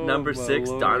 cuckery. Oh, number my 6,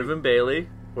 Lord. Donovan Bailey,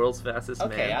 world's fastest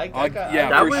Okay, man. Yeah,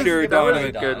 That for was- sure, that was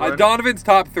a Donovan. good one. Donovan's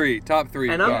top three. And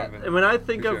Donovan. when I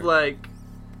think For of sure. like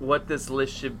what this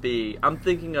list should be, I'm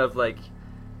thinking of like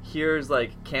here's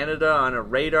like Canada on a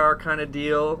radar kind of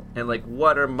deal, and like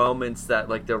what are moments that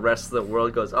like the rest of the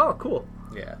world goes, oh, cool.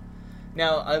 Yeah.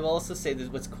 Now, I will also say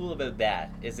that what's cool about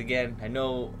that is, again, I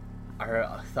know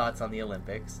our thoughts on the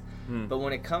Olympics, but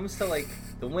when it comes to, like,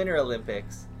 the Winter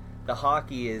Olympics, the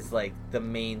hockey is, like, the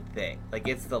main thing. Like,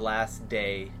 it's the last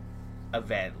day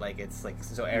event. Like, it's, like,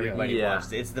 so everybody Yeah.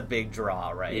 watches it. It's the big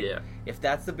draw, right? Yeah. If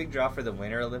that's the big draw for the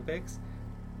Winter Olympics,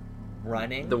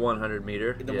 running... The 100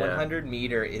 meter. The yeah. 100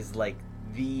 meter is, like,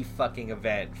 the fucking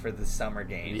event for the summer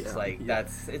games. Yeah, Like yeah.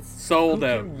 it's Sold who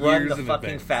out can run years the in fucking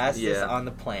advance. fastest Yeah. on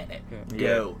the planet. Yeah.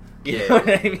 Go. You Yeah. know what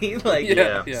I mean? Like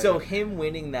Yeah. so him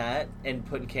winning that and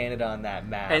putting Canada on that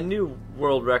map. And new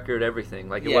world record everything.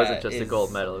 Like, it Yeah, wasn't just a is-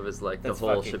 gold medal. It was like the that's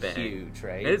whole fucking shebang. huge,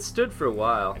 right? And it stood for a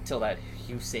while. Until that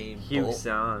Usain Hugh Bolt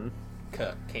San.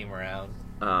 came around.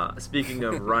 Speaking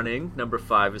of running, number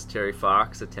 5 is Terry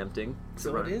Fox attempting. to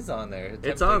So run. it is on there.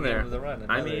 It's on Attempting there. of the run,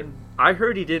 I another- mean, I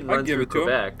heard he didn't I'd run give through it to him.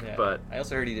 Quebec, yeah. but I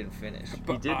also heard he didn't finish.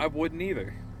 But did. I wouldn't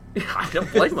either. I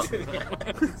don't blame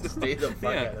him. Stay the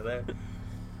fuck Yeah. out of there.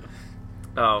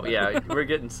 Oh yeah, we're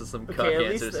getting to some cuck Okay,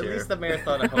 answers at here. least the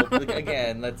Marathon of Hope. Like,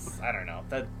 again, I don't know.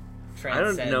 That I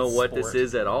don't transcends know what sport. this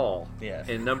is at all. Yeah.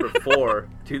 In number 4,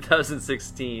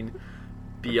 2016,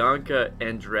 Bianca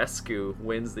Andreescu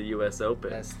wins the U.S. Open.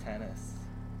 That's tennis.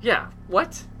 Yeah.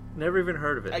 What? Never even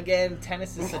heard of it. Again,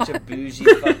 tennis is such a bougie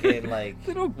fucking like.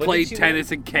 They don't what play did you tennis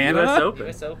win? in Canada. US Open.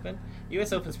 U.S. Open.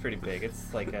 U.S. Open's pretty big.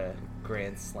 It's like a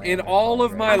Grand Slam. In I all call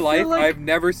of it, my right? feel life, like- I've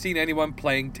never seen anyone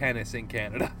playing tennis in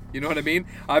Canada. You know what I mean?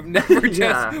 I've never just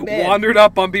Yeah. Man. wandered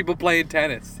up on people playing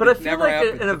tennis. But I It feel never like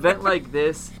happened. an event like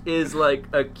this is like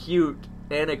a cute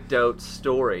anecdote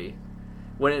story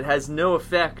when it has no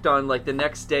effect on, like, the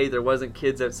next day there wasn't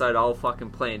kids outside all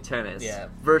fucking playing tennis. Yeah.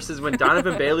 Versus when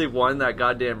Donovan Bailey won that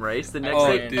goddamn race, the next Oh,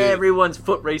 day dude. everyone's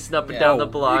foot racing up and Yeah. down Oh, the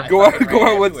block. Go out, fucking go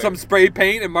ran out with everywhere. some spray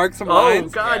paint and mark some Oh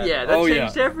lines. god, Yeah. yeah, that Oh, yeah.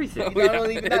 changed everything. Oh, Not yeah.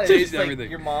 only even It that, it's changed just like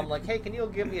everything. your mom, like, hey, can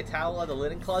you give me a towel out of the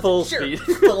linen closet? Full Sure. speed.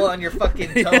 Full on your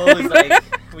fucking toes. Like,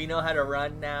 we know how to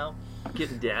run now.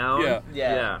 Getting down. Yeah.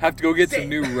 Yeah. Have to go get some Sick.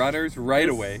 new runners right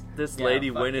This- away. This Yeah, lady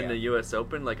fuck winning yeah. the U.S.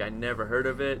 Open, like, I never heard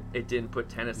of it. It didn't put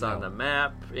tennis on No. the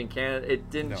map in Canada. It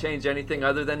didn't No. change anything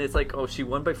other than it's like, oh, she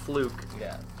won by fluke.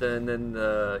 Yeah. Then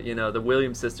the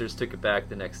Williams sisters took it back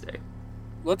the next day.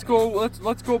 Let's go.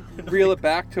 Let's go reel it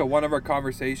back to one of our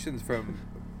conversations from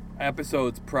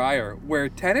episodes prior, where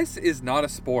tennis is not a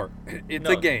sport. It's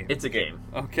No, a game. It's a game.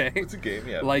 Okay. It's a game,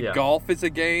 yeah. Like Yeah. golf is a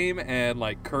game and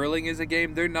like curling is a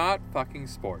game. They're not fucking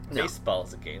sports. No.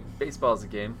 Baseball's a game. Baseball's a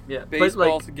game. Yeah. Baseball's but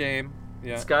like a game.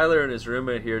 Yeah. Skylar and his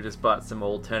roommate here just bought some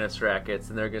old tennis rackets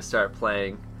and they're gonna start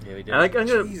playing. Yeah, we did. And like I'm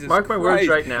gonna Jesus mark my words Christ.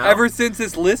 right now. Ever since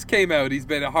this list came out, he's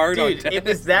been hard on Dude, tennis. it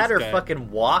was that this or guy. fucking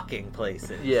walking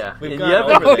places. Yeah. We've And gone you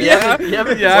haven't- over Oh, this. yeah. You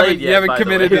haven't You played haven't- yet, you haven't by the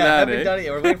committed way. to Yeah, I that, haven't eh? done it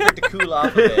yet. We're waiting for it to cool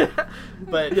off a bit.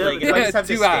 But Yeah, like, if I just have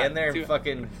to too hot, stand there too and hot.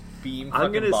 fucking beam I'm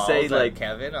fucking gonna balls say, like like-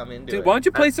 Kevin, I'm into Dude, it. why don't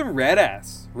you play some red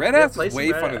ass? Red Yeah, ass play is some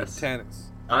way red funner ass. than tennis.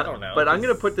 I don't know. But I'm 'cause-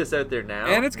 gonna put this out there now.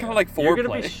 And it's kind of like You're foreplay.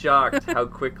 gonna be shocked how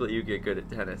quickly you get good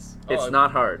at tennis. It's Oh,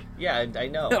 not hard. Yeah, I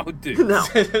know. No, dude. No.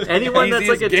 Anyone that's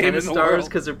like Easiest a game tennis in the stars world.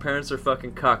 because their parents are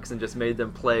fucking cucks and just made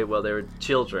them play while they were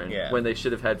children Yeah. when they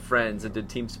should have had friends and did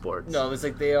team sports. No, it was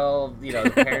like they all, the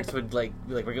parents would like,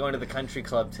 be like, we're going to the country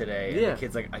club today. And Yeah. the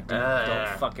kid's like, I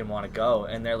don't fucking want to go.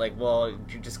 And they're like, well,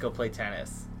 you just go play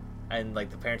tennis. And like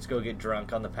the parents go get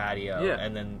drunk on the patio. Yeah.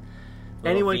 And then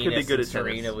Anyone little could be Venus good and at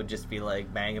tennis. Serena would just be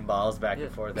like banging balls back Yeah.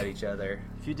 and forth at each other.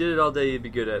 If you did it all day, you'd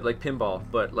be good at like pinball.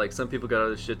 But like some people got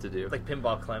other shit to do. Like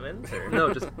Pinball Clemens? Or...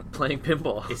 No, just playing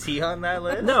pinball. Is he on that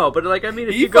list? No, but like I mean,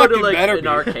 if He you go to fucking like better an be.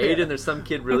 arcade Yeah. and there's some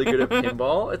kid really good at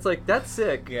pinball, it's like that's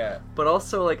sick. Yeah. But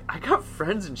also like I got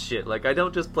friends and shit. Like I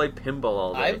don't just play pinball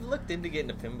all day. I've looked into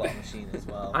getting a pinball machine as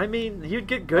well. I mean, you'd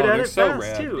get good Oh, at they're it so fast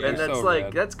rad. too, They're and that's so like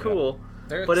rad. that's Yeah. cool.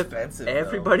 They're But expensive. if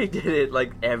everybody did it,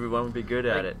 like everyone would be good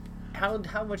at Like, it.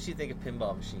 How much do you think a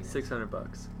pinball machine is?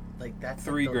 $600. Like that's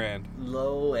 $3 like grand.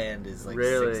 Low end is like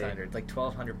Really? $600, like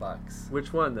 $1,200.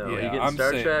 Which one though? Are you Yeah, getting I'm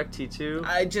Star saying- Trek T2?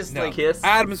 I just No. like Kiss?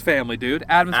 Adam's Family, dude.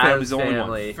 Adam's Family's the only one.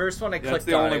 Family. first one I That's clicked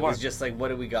the on only it was one. just like what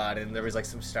do we got, and there was like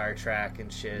some Star Trek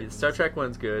and shit. Yeah, Star Trek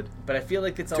one's good. but I feel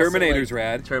like it's also Terminator's like,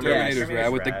 rad. Terminator's Terminator's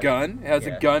rad with the rad. gun. It has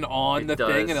Yeah. a gun on It the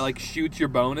does. thing and it like shoots your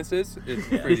bonuses.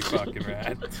 It's Yeah. pretty fucking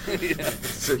rad. Yeah.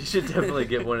 So you should definitely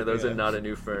get one of those Yeah. and not a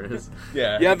new furnace.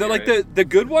 Yeah, Yeah, they're like the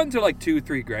good ones are like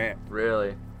 $2-3 grand.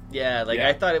 Really? Yeah, like Yeah.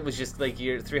 I thought it was just like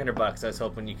you're $300. I was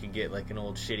hoping you could get like an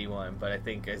old shitty one, but I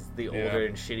think as the older Yeah.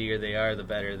 and shittier they are, the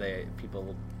better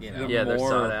people The Yeah, they're more,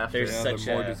 sought after. There's yeah, such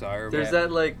the more a- desirable. There's Yeah.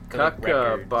 that like They're like cuck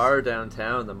records. bar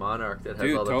downtown, the Monarch, that has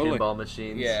Dude, all the totally. pinball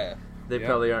machines. Yeah, They Yeah.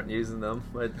 probably aren't using them.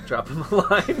 I'd drop them a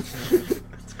line.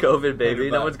 It's COVID, baby.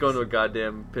 No one's $100. going to a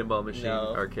goddamn pinball machine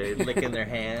no arcade. licking their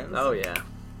hands. Oh yeah,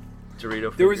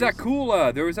 Dorito. There was that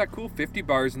fingers. cool 50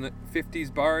 bars in the 50s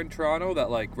bar in Toronto, that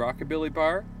like rockabilly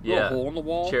bar. Yeah. Little hole in the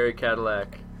wall. Cherry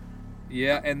Cadillac.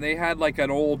 Yeah, and they had like an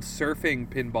old surfing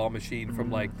pinball machine from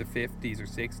like the 50s or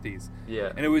 60s.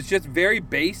 Yeah. And it was just very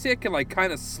basic and like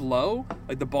kind of slow.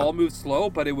 Like the ball moved slow,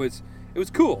 but it was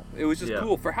cool. It was just Yeah.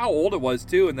 cool for how old it was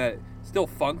too, and that it still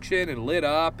functioned and lit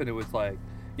up, and it was like,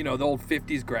 the old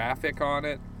 50s graphic on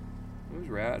it. It was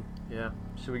rad. Yeah.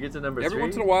 Should we get to number 3? Every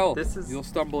once in a while, This is you'll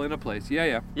stumble in a place.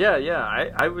 Yeah. Yeah.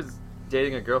 I was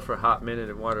dating a girl for a hot minute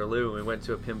in Waterloo, and we went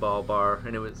to a pinball bar,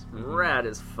 and it was rad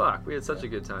as fuck. We had such a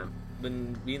good time.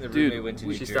 When me and the Dude, roommate went to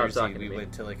we New should stop Jersey, talking to we me.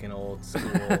 went to like an old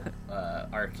school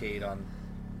arcade on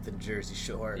the Jersey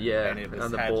Shore. Yeah, and it was,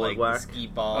 on the had like the boardwalk. ski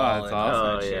ball. Oh, that's and all awesome.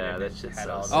 that Oh, shit, yeah, and that it shit's had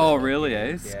so all sick. those Oh, little really?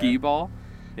 games, Skee ball.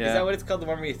 Yeah. Is that what it's called? The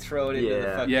one where you throw it into Yeah. the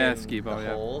fucking Yeah, skee ball, the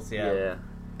yeah. holes? Yeah.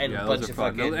 And Yeah, a those bunch are of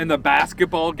fun. fucking... And the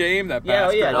basketball game, that Yeah,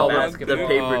 oh, yeah, basketball. the All basketball. the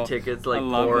paper Oh, tickets I like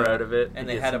love pour that. out of it. And You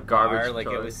they get had a some garbage bar, like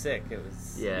it tote. was sick. It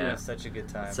was such a good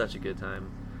time. Such a good time.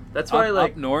 That's why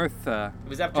Up north. It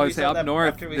was after I we would say saw up that,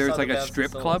 north, after we there's saw like the a Bounce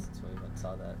strip Souls, club. that's when we went and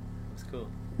saw that. It was cool.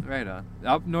 Right on.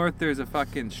 Up north, there's a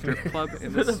fucking strip club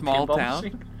in With this a small pinball town.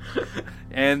 machine?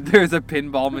 And there's a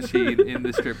pinball machine in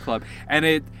the strip club. And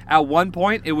it at one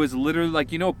point it was literally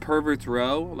like, you know, Pervert's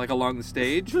Row, like along the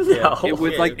stage. No. It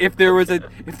was Yeah. like if there was a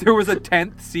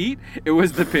 10th seat, it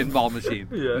was the pinball machine.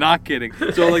 Yeah. Not kidding.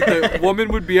 So like the woman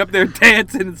would be up there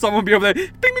dancing and someone would be up there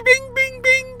bing bing bing bing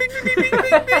bing bing bing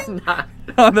bing bing Not-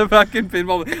 on the fucking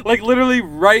pinball, like literally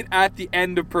right at the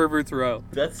end of Pervert's Row.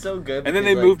 That's so good. And then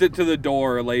they because, moved it to the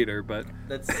door later, but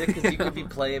That's sick because you could be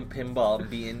playing pinball and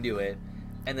be into it,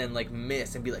 and then like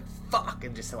miss and be like fuck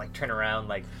and just like turn around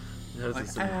like Those are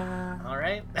some- all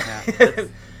right.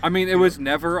 I mean, it was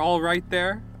never all right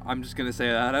there. I'm just gonna say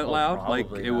that out Oh, loud. Like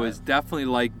probably it not. was definitely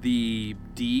like the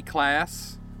D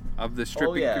class of the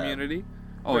stripping yeah. community.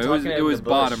 Oh, We're it was talking it in was the bush,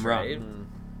 bottom rung. right? Mm.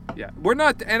 Yeah, we're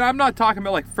not, and I'm not talking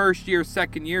about like first year,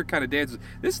 second year kind of dances.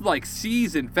 This is like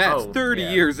seasoned vets, Oh, 30 yeah.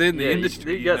 years in the Yeah,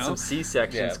 industry. you got know? some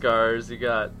C-section Yeah. scars. You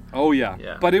got Oh yeah.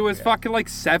 Yeah. But it was Yeah. fucking like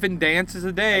 7 dances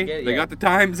a day. I get- They yeah. got the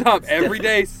times up every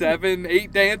day, 7,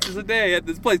 8 dances a day at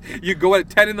this place. You go at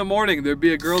 10 in the morning, there'd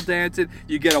be a girl dancing.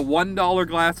 You get a $1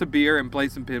 glass of beer and play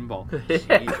some pinball.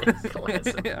 glass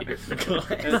of Yeah.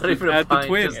 beer. Not even a At the pint,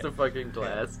 Twin. just a fucking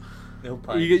glass. No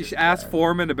pun. You should ask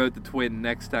Foreman about the Twin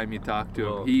next time you talk to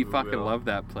him. Well, He we fucking will. loved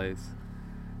that place.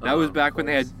 That Oh, was of back when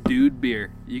they course. had dude beer.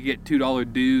 You get $2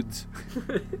 dudes.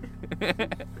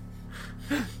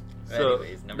 So,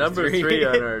 Anyways, number three. 3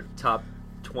 on our top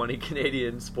 20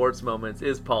 Canadian sports moments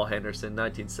is Paul Henderson,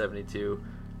 1972,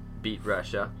 beat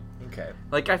Russia. Okay.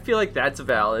 Like, I feel like that's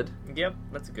valid. Yep,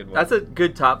 that's a good one. That's a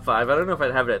good top 5. I don't know if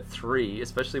I'd have it at 3,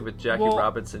 especially with Jackie Well-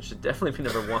 Robinson should definitely be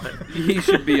number 1. He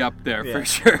should be up there Yeah. for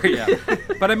sure, yeah.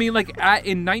 But I mean, like,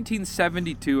 in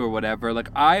 1972 or whatever, like,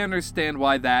 I understand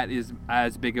why that is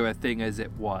as big of a thing as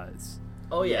it was.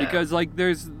 Oh yeah. Because, like,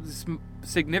 there's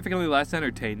significantly less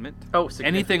entertainment. Oh,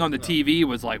 Anything on the TV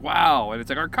was like, wow. And it's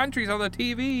like, our country's on the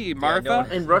TV, Martha. no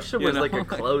one- And Russia You was know, like a like-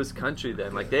 closed country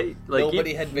then. Like they, like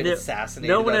Nobody had been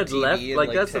assassinated No one on had TV left. in, Like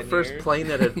like, that's the 10 first years. plane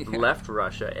that had left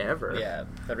Russia ever. Yeah,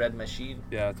 the Red Machine.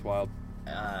 Yeah, it's wild.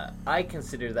 I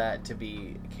consider that to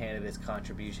be Canada's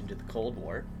contribution to the Cold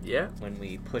War Yeah. when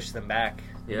we pushed them back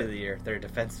Yeah. into their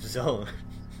defensive zone.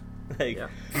 like, Yeah.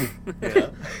 you know,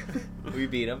 we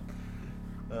beat them.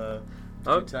 Oh,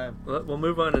 Good time. We'll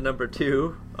move on to number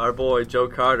 2. Our boy Joe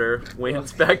Carter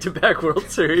wins back-to-back World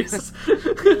Series.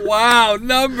 Wow,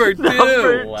 number 2.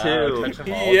 Number Wow, 2. touch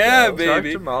 'em all, Yeah, Joe. baby.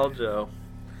 Touch 'em all, Joe.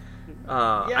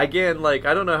 Yeah. Again, like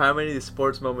I don't know how many of these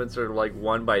sports moments are like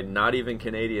won by not even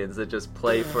Canadians that just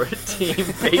play for a team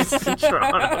based in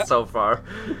Toronto so far.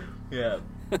 Yeah.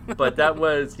 But that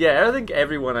was I think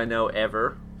everyone I know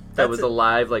ever that That's was a-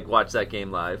 alive like watched that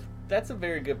game live. That's a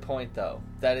very good point, though.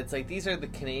 That it's like these are the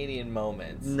Canadian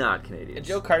moments. Not Canadians. And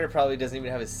Joe Carter probably doesn't even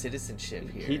have his citizenship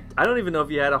here. I don't even know if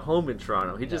he had a home in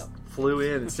Toronto. He just flew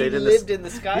in and He stayed in lived the in the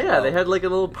Sky Yeah, Dome. they had like a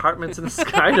little apartments in the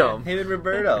Sky Dome. Him and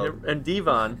Roberto. And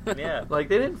Devon. Yeah. Like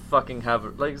they didn't fucking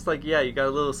have like it's like you got a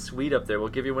little suite up there. We'll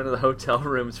give you one of the hotel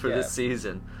rooms for Yeah. this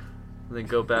season, and then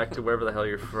go back to wherever the hell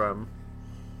you're from.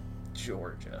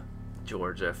 Georgia.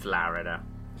 Georgia, Florida.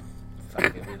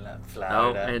 Fucking Oh,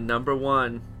 Florida. and number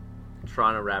 1,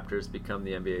 Toronto Raptors become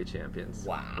the NBA champions.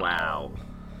 Wow.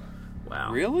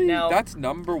 Wow. Really? Now- That's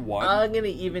number 1? I'm gonna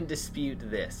even dispute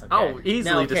this. Okay? Oh,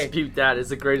 easily Now, okay, dispute that as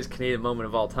the greatest Canadian moment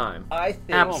of all time. I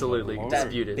think Absolutely Oh, my Lord. that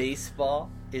disputed. baseball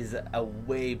is a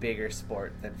way bigger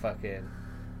sport than fucking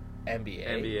NBA.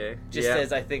 NBA. Just Yeah.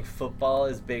 as I think football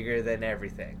is bigger than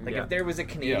everything. Like Yeah. if there was a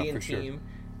Canadian for sure. team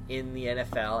in the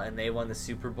NFL and they won the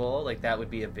Super Bowl, like that would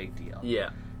be a big deal.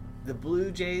 Yeah. The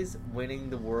Blue Jays winning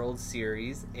the World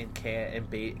Series in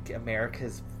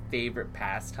America's favorite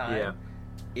pastime Yeah.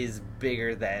 is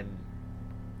bigger than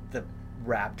the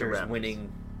Raptors, Raptors.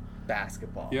 winning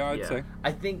basketball. Yeah, I'd Yeah. say.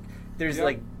 I think there's Yeah.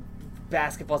 like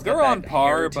basketball's They're got on that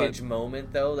par, heritage but-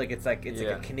 moment though. Like it's like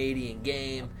Yeah. a Canadian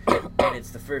game, and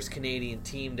it's the first Canadian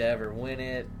team to ever win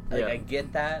it. Like Yeah. I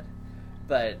get that,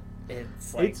 but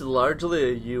It's like It's largely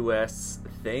a U.S.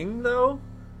 thing, though,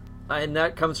 and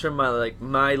that comes from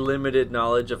my limited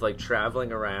knowledge of like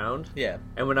traveling around. yeah,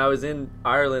 And when I was in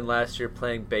Ireland last year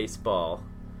playing baseball,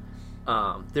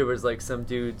 there was like some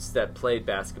dudes that played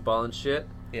basketball and shit,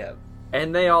 yeah,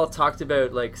 and they all talked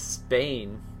about like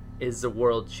Spain is the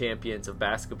world champions of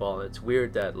basketball, and it's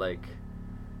weird that like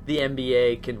the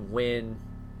NBA can win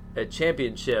a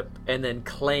championship and then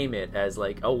claim it as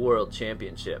like a world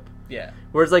championship. yeah,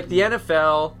 Whereas like the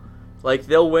NFL, like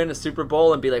they'll win a Super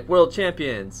Bowl and be like world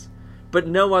champions, but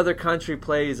no other country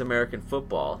plays American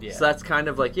football. Yeah. So that's kind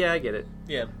of like, yeah, I get it.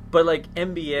 yeah, But like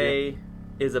NBA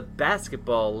is a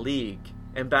basketball league,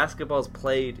 and basketball's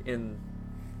played in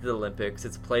the Olympics.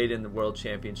 It's played in the World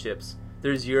Championships.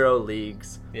 There's Euro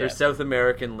leagues. Yeah. There's South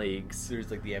American leagues.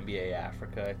 There's like the NBA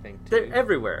Africa, I think. Too. They're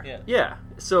everywhere. Yeah.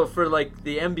 So for like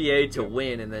the NBA to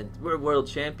win and then we're world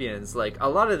champions, like a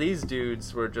lot of these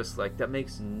dudes were just like, that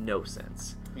makes no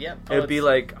sense. Yeah, It would be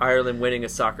like Ireland winning a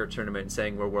soccer tournament and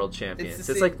saying we're world champions. the It's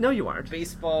same- like, no, you aren't.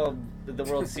 baseball, the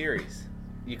World Series.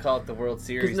 You call it the World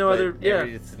Series, no but other- yeah.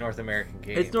 it's a North American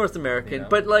game. It's North American, you know?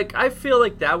 but like I feel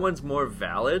like that one's more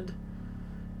valid,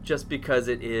 just because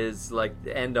it is like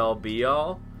the end all be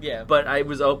all. Yeah, But I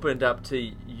was opened up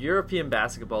to European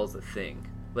basketball is a thing.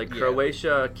 Like Yeah.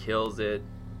 Croatia kills it,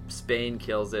 Spain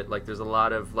kills it. Like there's a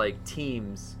lot of like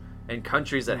teams and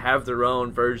countries that have their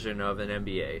own version of an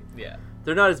NBA. yeah,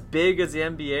 They're not as big as the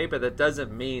NBA, but that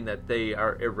doesn't mean that they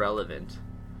are irrelevant.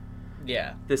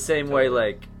 yeah, The same way,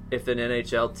 Totally. like, if an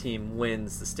NHL team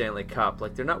wins the Stanley Cup,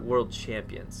 like, they're not world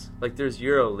champions. Like, there's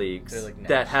Euro leagues They're, like,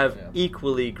 that have national, yeah.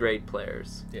 equally great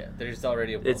players. yeah. There's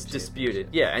already a world It's disputed.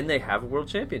 championship. Yeah, and they have world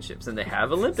championships, and they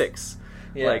have Olympics.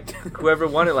 Yeah. Like, whoever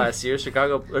won it last year,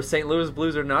 Chicago or St. Louis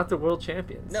Blues are not the world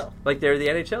champions. No. Like, they're the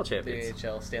NHL The champions.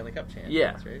 NHL Stanley Cup champions.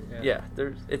 Yeah. right? Yeah,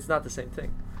 it's not the same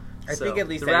thing. I So, think at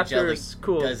least the NHL Raptors,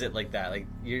 cool. does it like that. Like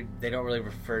they don't really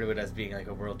refer to it as being like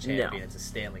a world champion. No. It's a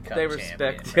Stanley Cup. They champion,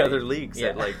 respect the right? other leagues Yeah.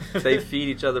 that, like, they feed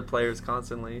each other players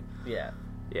constantly. Yeah.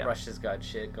 Yeah. Russia's got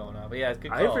shit going on, but yeah, it's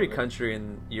good. Every call, country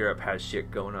in Europe has shit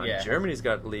going on. Yeah. Germany's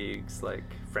got leagues. Like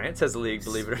France has a league,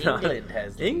 believe it or not. England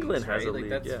has. England leagues, has right? a like,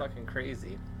 league. That's Yeah. fucking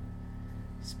crazy.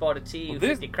 Spot a tea, Well, you this-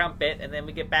 50 crumpet, and then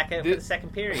we get back out for this- the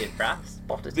second period, bruh.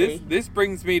 Spot a This tea. this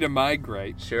brings me to my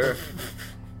gripe, Sure.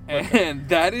 and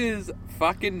that is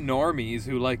fucking normies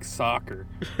who like soccer.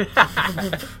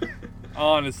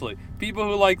 Honestly, people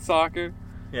who like soccer,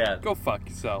 Yeah. go fuck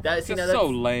yourself. That- It's see, just now so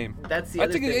that's- lame. That's the I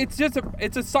other think thing.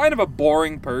 it's a sign of a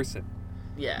boring person.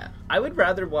 Yeah. I would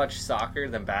rather watch soccer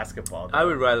than basketball. I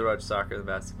would rather watch soccer than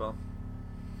basketball.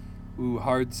 Ooh,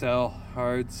 hard sell.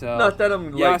 Not that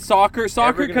I'm Yeah, like soccer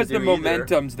gonna because the do either.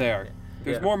 momentum's there.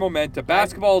 There's Yeah. more momentum.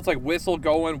 Basketball, it's like whistle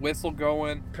going.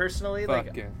 Personally, like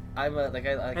Fucking. I'm a like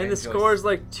I like. I and the enjoy score's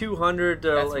like 200.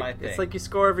 That's Like my thing. it's like you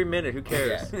score every minute. Who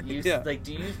cares? Yeah. You, Yeah. Like,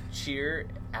 do you cheer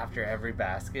after every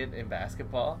basket in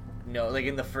basketball? No, like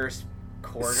in the first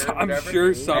quarter. or I'm whatever, sure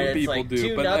and some it's people like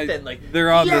do, 2-0, but like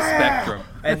they're on the yeah! spectrum.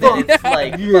 And then it's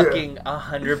like Yeah. fucking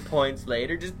 100 points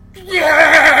later, just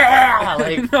yeah.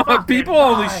 Like No, fucking people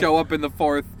only why? show up in the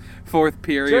fourth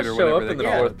period Just or show whatever. up in they the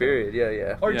call fourth it. period.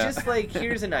 Yeah. Or Yeah. just like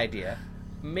here's an idea: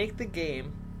 make the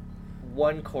game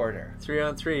one quarter.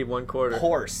 3-on-3, 1 quarter.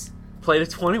 Horse. Play to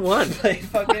 21. Play Play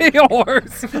fucking a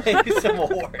horse. play some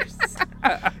horse.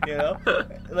 You know,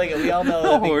 like we all know A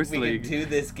that horse we league. can do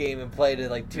this game and play to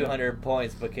like 200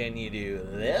 points, but can you do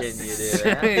this? Can you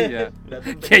do that? Yeah.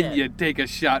 Nothing but Can that. you take a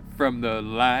shot from the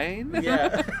line?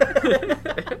 Yeah.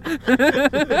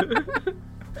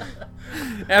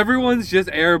 Everyone's just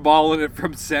airballing it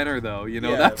from center, though. You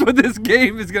know, Yeah. that's what this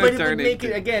game is going But to it turn would make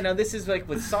into. it again. Now this is like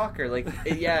with soccer, like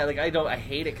yeah, like I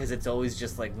hate it because it's always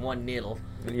just like 1-0.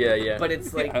 yeah. But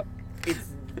it's like Yeah. it's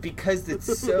because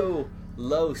it's so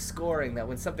low scoring that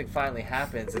when something finally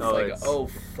happens, it's Oh, like it's- oh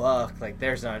fuck, like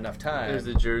there's not enough time. There's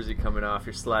a jersey coming off.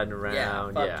 You're sliding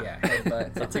around. fuck yeah, headbutt,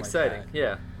 something It's like exciting. that.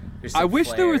 Yeah. There's I some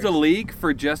wish there was a flares. league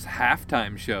for just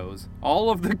halftime shows.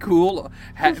 All of the cool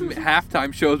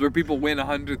halftime shows where people win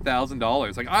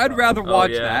 $100,000. Like, I'd rather watch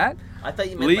yeah. that. I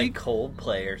thought you meant League? like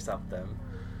Coldplay or something.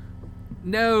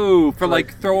 No, for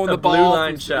like throwing a the ball. blue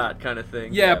line from- shot kind of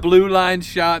thing. Yeah, blue line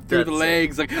shot through the That's it.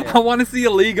 legs. Like, Yeah. I want to see a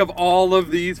league of all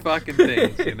of these fucking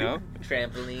things, you know?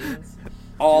 Trampolines.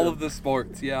 All of the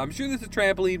sports. Yeah, I'm sure there's a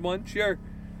trampoline one, sure.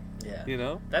 Yeah. You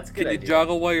know? That's a good Can you idea.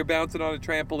 juggle while you're bouncing on a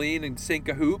trampoline and sink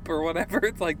a hoop or whatever?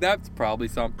 It's like, that's probably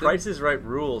something. Price is Right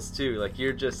rules too. Like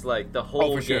you're just like the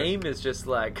whole for sure. game is just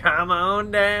like come on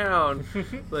down.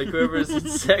 Like whoever's in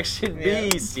section B, Yeah.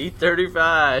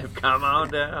 C35, come on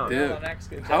down. Dude, Well, next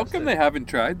good how job, come Sid. they haven't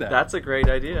tried that? That's a great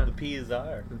idea. The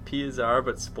PSR? PSR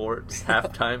but sports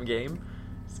halftime game.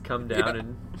 Just come down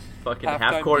and fucking Halftime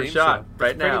half-court game shot show.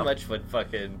 right Pretty now. much what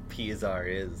fucking PSR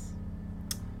is.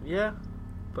 Yeah,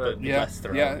 but Yeah, less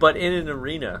thrown. yeah. but in an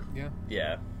arena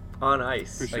Yeah. on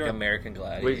ice For sure. Like American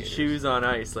Gladiators. with shoes on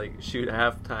ice, like shoot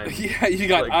halftime. Yeah, you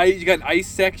got Like- you got an ice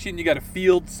section, you got a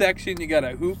field section, you got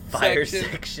a hoop Fire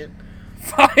section, section.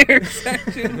 fire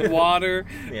section, water.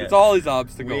 Yeah. It's all these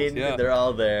obstacles. Wind, Yeah. they're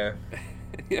all there.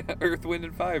 Yeah, Earth, Wind,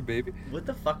 and Fire, baby. What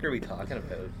the fuck are we talking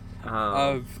about?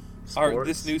 Of this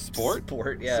sports. new sport.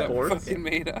 Sport, Is yeah. that Sports. fucking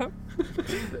made up.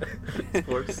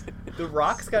 Sports. The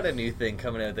Rock's got a new thing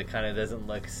coming out that kind of doesn't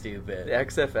look stupid. The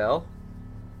XFL.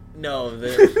 No,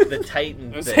 the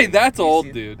Titan I was thing. saying that's You old,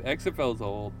 see- dude. XFL's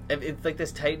old. It's like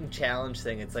this Titan challenge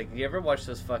thing. It's like, you ever watch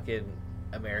those fucking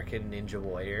American Ninja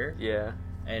Warrior? Yeah,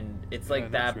 And it's Yeah,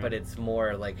 like that's that, but right. it's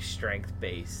more like strength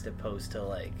based opposed to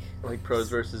like. like pros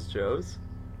versus Joes.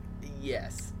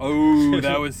 Yes. Oh,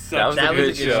 that was such That was That a was good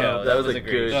a good show. show. That was a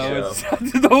good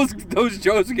that show. was those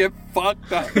Joes get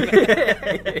fucked up,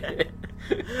 man.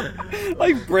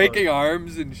 Like breaking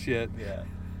arms and shit. Yeah.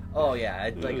 Oh yeah.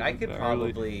 I could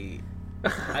Gnarly.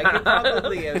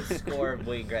 probably outscore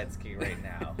Wayne Gretzky right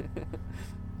now.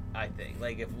 I think.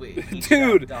 Like if we. he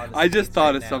Dude, stepped on the I just skates thought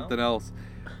right of now- something else.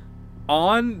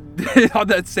 On on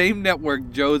that same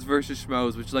network, Joe's versus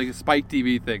Schmoes, which is like a Spike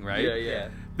TV thing, right? Yeah, Yeah. yeah.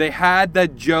 They had the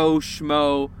Joe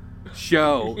Schmo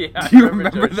show. Yeah, I Do you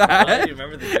remember remember Joe Schmo. that? I do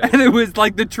remember the Joe And it was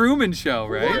like the Truman Show,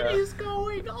 right? What Yeah. is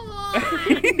going on?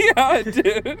 Yeah,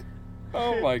 dude.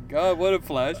 Oh my god, what a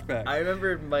flashback. I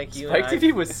remember, Mike, you Spike and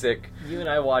TV was sick. you and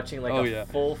I watching like Oh, a yeah.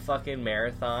 full fucking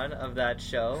marathon of that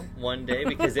show one day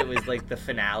because it was like the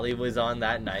finale was on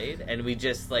that night, and we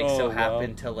just like Oh, so wow.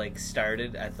 happened to like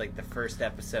started at like the first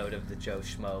episode of the Joe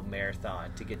Schmo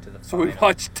marathon to get to the So we final.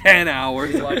 watched 10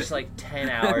 hours. We watched like 10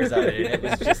 hours of it, and it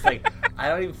was just like, I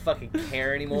don't even fucking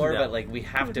care anymore, No. but like we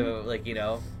have to, like, you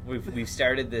know, we've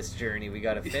started this journey, we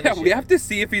gotta finish Yeah, we it. have to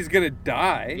see if he's gonna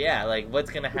die. Yeah, like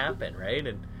what's gonna happen, right?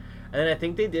 And then I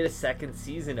think they did a second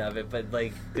season of it, but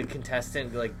like the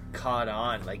contestant like caught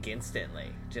on like instantly.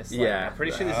 Just like, Yeah. I'm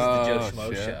pretty sure this is the Joe Oh,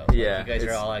 Schmo shit. show. Like, Yeah, you guys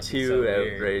it's are all acting too so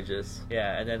weird. outrageous.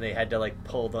 Yeah, and then they had to like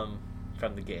pull them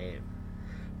from the game.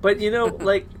 But you know,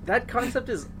 like that concept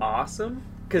is awesome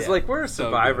because Yeah. like we're a So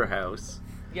Survivor good. house.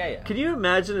 Yeah, yeah. Can you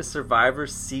imagine a Survivor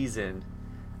season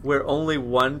where only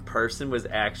one person was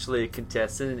actually a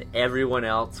contestant and everyone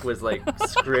else was like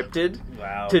scripted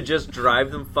Wow. to just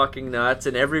drive them fucking nuts,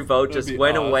 and every vote That'd just be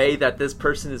went away awesome. that this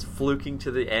person is fluking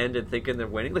to the end and thinking they're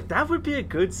winning? Like that would be a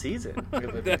good season.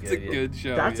 It would be That's a good, yeah. good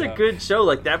show. That's yeah. a good show.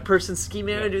 Like that person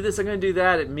scheming, I'm Yeah. gonna do this, I'm gonna do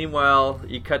that, and meanwhile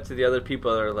you cut to the other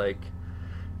people that are like,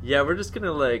 yeah, we're just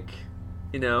gonna like,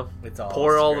 you know, It's all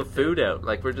pour all the scripted. food out.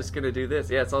 Like we're just gonna do this.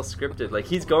 Yeah, it's all scripted. Like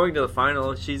he's going to the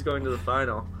final, she's going to the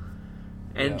final,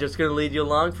 and Yeah. just gonna lead you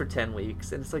along for 10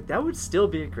 weeks. And it's like that would still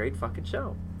be a great fucking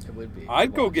show, It would be.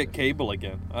 I'd go Watch get it. cable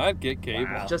again. I'd get cable.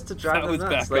 Wow. just to That drive them was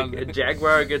nuts. back Like on a the-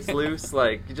 jaguar gets loose,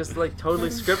 like you just like totally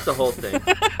script the whole thing.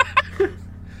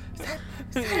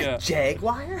 Yeah.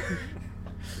 Jaguar?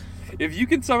 If you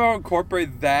can somehow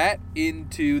incorporate that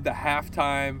into the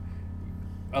halftime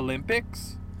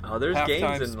Olympics, Oh, there's games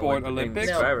halftime in sport Olymp- in Olympics,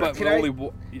 No, Survivor. but Can I-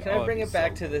 only. Can I bring it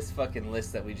back to this fucking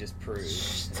list that we just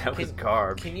proved? That was Can-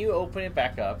 garbage. Can you open it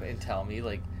back up and tell me,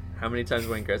 like, How many times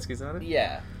Wayne Gretzky's on it?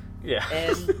 yeah, Yeah.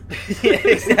 and yeah,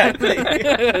 exactly.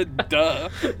 Duh.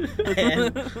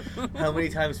 And how many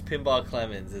times Pinball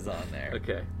Clemens is on there?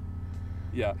 Okay.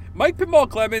 Yeah, Mike Pinball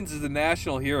Clemens is a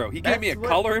national hero. He gave me a That's what-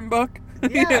 coloring book. Yeah,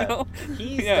 You know?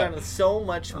 he's Yeah. done so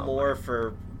much Oh, more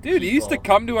for Dude, he used to people.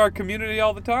 come to our community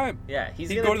all the time. Yeah, he's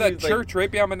He'd gonna go to that be, like- church right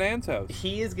behind my nan's house.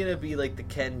 He is gonna be like the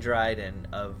Ken Dryden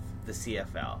of the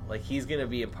CFL. Like he's gonna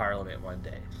be in Parliament one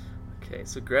day. Okay,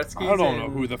 so Gretzky's I don't know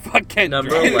in who the fuck Ken number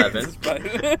Dryden 11. is,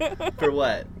 but For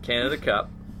what? Canada Cup.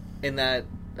 In that?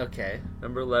 Okay,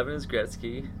 Number 11 is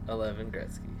Gretzky. 11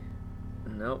 Gretzky.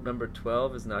 Nope, number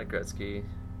 12 is not Gretzky.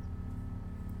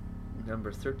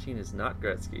 Number 13 is not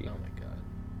Gretzky. Oh my god.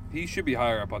 he should be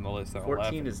higher up on the list than 14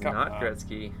 11. is Come not on.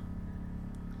 Gretzky.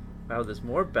 Wow, there's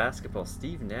more basketball.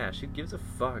 Steve Nash. Who gives a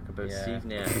fuck about Yeah. Steve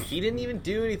Nash? He didn't even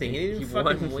do anything. He didn't even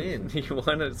fucking win. He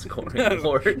won a scoring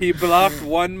award. He blocked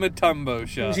one Matumbo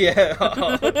shot. Yeah.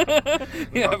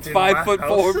 Yeah, Not in 5'4" my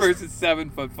house. versus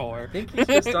 7'4". I think he's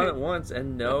just done it once,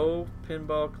 and no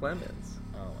Pinball Clemens.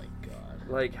 Oh my god.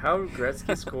 Like, how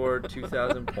Gretzky scored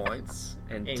 2,000 points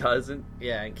and And- doesn't.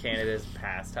 Yeah, and Canada's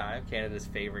pastime, Canada's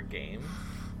favorite game.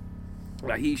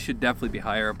 Yeah, he should definitely be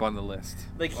higher up on the list.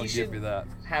 Like, he I'll should give you that.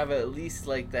 have at least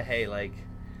like the hey, like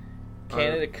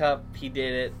Canada Cup, he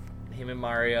did it, him and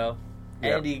Mario,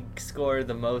 Yep. and he scored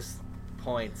the most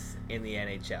points in the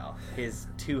NHL. His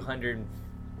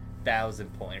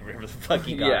 1,000 point, whatever the fuck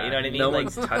he got. Yeah, You know what I mean? no Like,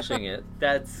 one's touching it.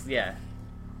 that's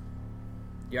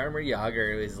Jaromir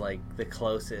Jagr is like the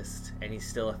closest, and he's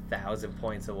still 1,000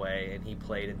 points away, and he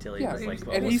played until he was like and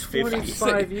almost he's 50.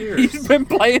 45 years. He's been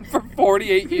playing for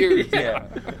 48 years. Yeah.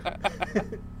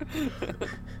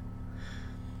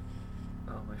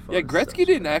 Oh, my phone Yeah, is Gretzky so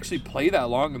didn't trash. actually play that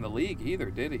long in the league either,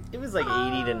 did he? It was like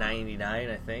 80 to 99,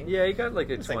 I think. Yeah, he got like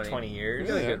a It was 20. like 20 years.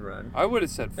 He got Yeah. a good run. I would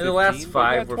have said 15. And the last but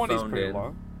 5 yeah, were 20 's phoned pretty in.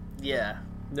 long. Yeah.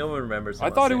 No one remembers him I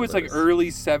on thought it St. was like Louis. early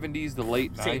 70s to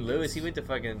late 90s. St. Louis, he went to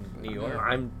fucking New York.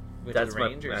 I'm. Went That's to the my.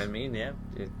 Rangers. I mean, yeah,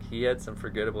 he had some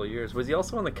forgettable years. Was he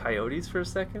also on the Coyotes for a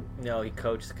second? No, he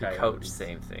coached the He Coyotes. coached,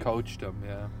 same thing. Coached him,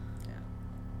 yeah.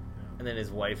 And then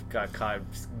his wife got caught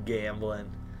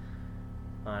gambling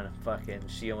on fucking.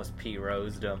 She almost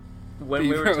P-rosed him. When He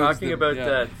we were rose talking them, about yeah.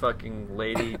 that fucking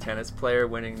lady tennis player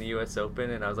winning the U.S.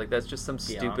 Open, and I was like, that's just some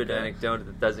stupid Bianca. anecdote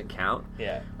that doesn't count.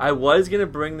 Yeah. I was gonna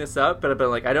bring this up, but I've been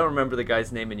like, I don't remember the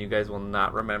guy's name, and you guys will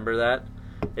not remember that.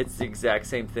 It's the exact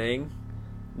same thing.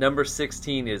 Number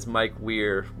 16 is Mike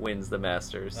Weir wins the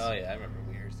Masters. Oh yeah, I remember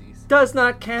Weirsies. Does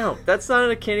not count. That's not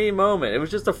a Canadian moment. It was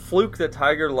just a fluke that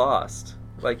Tiger lost.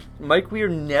 Like Mike Weir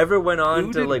never went on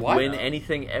Who to did like what? win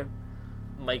anything.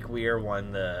 Mike Weir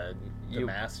won the You-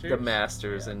 Masters. The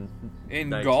Masters Yeah. in In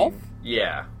golf?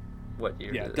 Yeah. What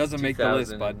year? Yeah, is it it? doesn't make the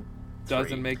list, bud. 2003.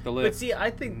 Doesn't make the But list. see, I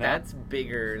think No. that's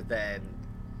bigger than,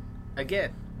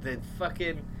 again, the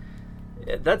fucking.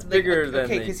 Yeah, that's Like, bigger okay, than.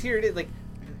 Okay, because here it is. Like,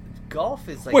 golf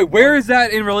is like. Wait, where is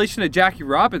that in relation to Jackie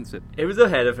Robinson? It was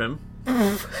ahead of him.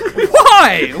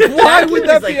 Why? Why Jackie would was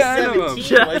that like be ahead of him? 17.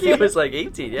 Jackie was like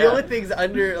 18. The only Yeah. things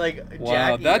under like Wow,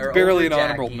 Jackie that's or barely over an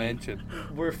honorable Jackie mention.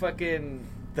 were fucking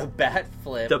the bat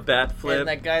flip. The bat flip. And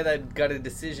that guy that got a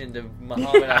decision to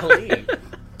Muhammad Ali.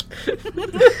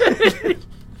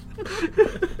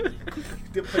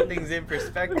 To put things in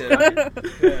perspective.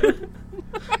 Yeah.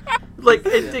 Like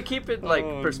and to keep it like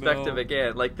Oh, perspective no.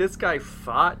 again, like this guy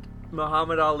fought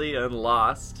Muhammad Ali and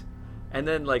lost, and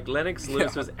then like Lennox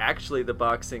Lewis Yeah. was actually the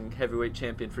boxing heavyweight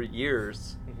champion for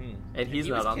years, and he's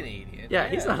he not was on. Canadian. Yeah,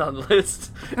 he's not on the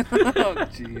list. Oh,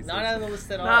 Jesus. Not on the list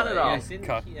at all. Not at all. Yeah, This didn't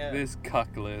cuck, he, yeah. this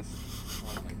cuck list.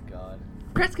 Oh my god.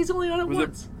 Gretzky's only on it Was it-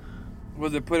 once.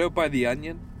 Was it put out by The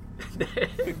Onion?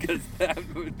 Because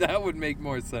that would make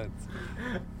more sense.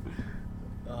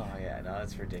 Oh yeah, no,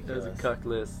 that's That was ridiculous. a cuck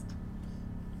list.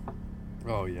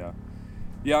 Oh, yeah.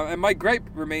 Yeah, and my gripe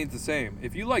remains the same.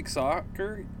 If you like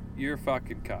soccer, you're a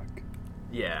fucking cuck.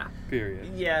 Yeah.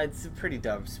 Period. Yeah, it's a pretty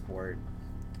dumb sport.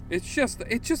 It's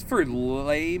just for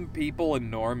lame people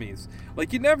and normies.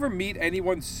 Like, you never meet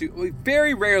anyone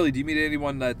very rarely do you meet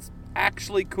anyone that's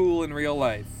actually cool in real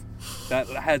life that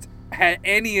has had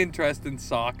any interest in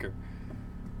soccer.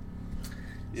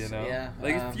 You know? Yeah,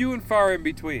 Like, few and far in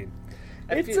between.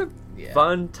 I It's feel- a yeah.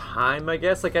 fun time, I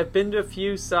guess. Like I've been to a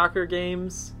few soccer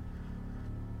games,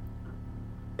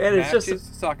 and it's Matches?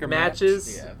 just Soccer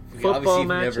matches, Yeah. football Obviously,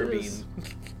 matches. you've never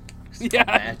been. Yeah,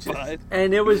 Matches. but...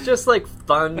 And it was just like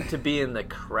fun to be in the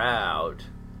crowd.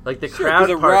 Like the Sure, crowd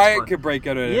because a part's riot fun. could break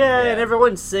out at any Yeah, moment. and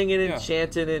everyone's singing and Yeah.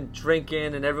 chanting and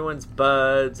drinking, and everyone's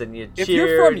buds, and you If cheer.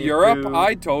 you're from and you Europe, boo.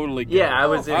 I totally get Yeah, it. I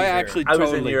was in I Europe. actually I was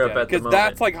in totally Europe get it, at the because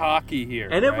that's moment. like hockey here,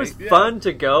 And it right? was Yeah. fun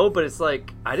to go, but it's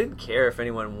like I didn't care if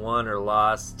anyone won or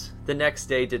lost. The next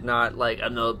day did not like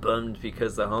I'm not bummed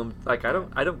because the home like I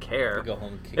don't care. Go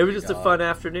home. Kick It was your just a dog. fun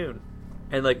afternoon.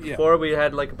 And like Yeah. before we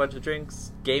had like a bunch of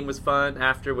drinks, game was fun.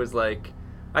 After was like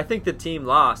I think the team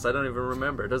lost. I don't even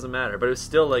remember. It doesn't matter. But it was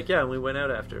still like, yeah, and we went out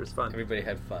after. It was fun. Everybody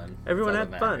had fun. Everyone That's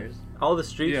had all that fun. matters. All the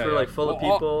streets Yeah, were yeah. like full of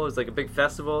Well, people. It was like a big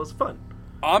festival. It was fun.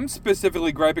 I'm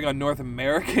specifically griping on North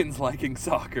Americans liking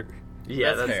soccer.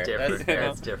 Yeah, That's that's, fair. different. That's-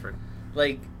 That's different.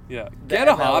 Like Yeah, the get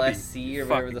a hobby. MLSC or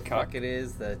whatever fucking the cuck. fuck it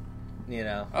is. The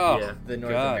Oh, Yeah. the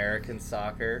North God. American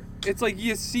soccer. It's like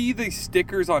you see these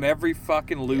stickers on every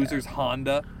fucking loser's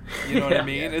Honda. You know what Yeah. I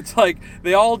mean? It's like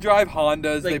they all drive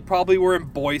Hondas. They Like- probably were in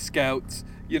Boy Scouts.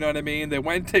 You know what I mean?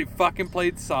 They fucking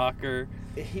played soccer.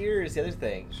 Here's the other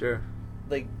thing. Sure.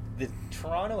 Like the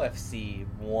Toronto FC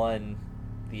won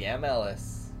the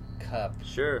MLS Cup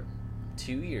Sure.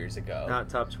 2 years ago. Not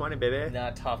top 20, baby.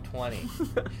 Not top 20.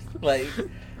 Like,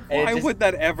 and Why it just- would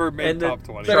that ever make And the top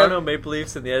 20? Toronto Maple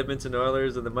Leafs and the Edmonton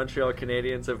Oilers and the Montreal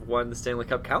Canadiens have won the Stanley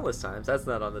Cup countless times. That's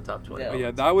not on the top 20. No.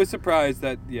 Yeah, I was surprised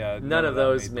that None of that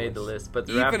those made the list. list, but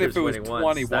the Even Raptors if it was winning once,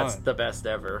 21. that's the best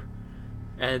ever.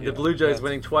 And the Yeah, Blue Jays that's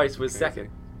winning twice was crazy. second.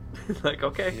 Like,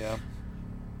 okay, Yeah.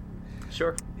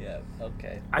 sure. Yeah,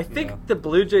 okay. I think Yeah. the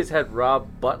Blue Jays had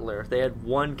Rob Butler. They had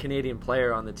one Canadian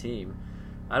player on the team.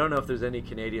 I don't know if there's any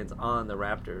Canadians on the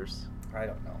Raptors. I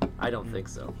don't know. I don't think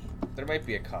so. There might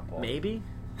be a couple. Maybe?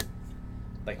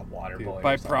 like a water Dude, boy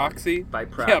by or something. proxy. By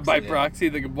proxy. Yeah, by yeah.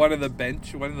 proxy. One of the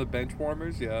bench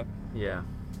warmers. Yeah. Yeah.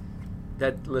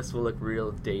 That list will look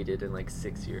real dated in like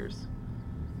 6 years.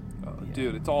 Oh,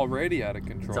 dude, it's already out of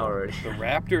control. It's already. The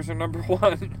Raptors are number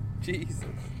 1. Jesus.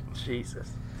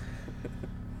 Jesus.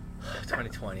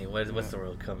 2020. What's the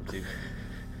world come to?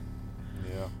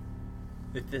 Yeah.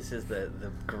 If this is the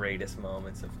greatest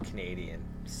moments of Canadian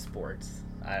sports,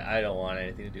 I don't want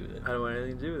anything to do with it. I don't want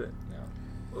anything to do with it.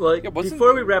 No. Like, Yeah,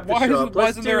 before we wrap the show up, why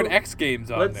let's isn't there do... an X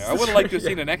Games on let's- there? I would have liked to have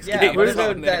seen an X Yeah, Games what Where's about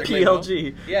on there. that you know?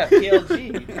 PLG? Yeah,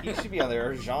 PLG. He should be on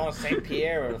there. Or Jean St.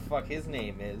 Pierre, or the fuck his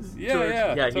name is. Yeah, George-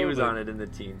 yeah. Yeah, he was totally. on it in the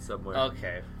teens somewhere.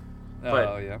 Okay, but-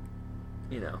 Oh, yeah.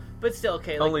 You know, but still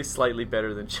okay. Like, only slightly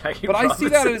better than Jackie But I see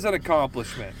that Robinson. as an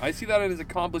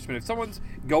accomplishment. If someone's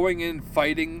going in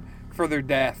fighting for their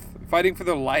death, fighting for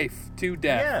their life to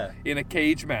death in a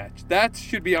cage match, that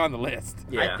should be on the list.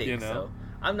 Yeah. I think you know? so.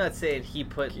 I'm not saying he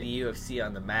put the UFC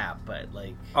on the map, but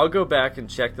like, I'll go back and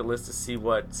check the list to see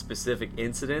what specific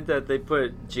incident that they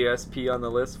put GSP on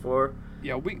the list for.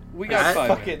 Yeah, we I- got 5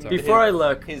 fucking- minutes. already. Before I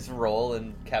look, his role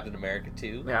in Captain America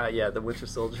 2. yeah, the Winter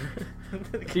Soldier.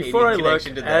 The Before I Canadian look,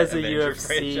 connection to that as a Avenger UFC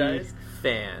franchise.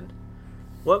 fan,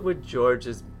 what would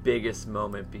George's biggest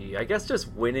moment be? I guess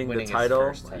just winning Winning the his title,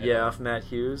 first title. yeah, off Matt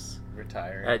Hughes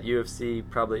Retiring. at UFC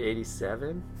probably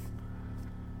 87.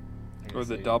 Or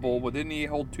the double. Well, didn't he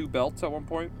hold 2 belts at one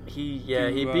point? He beat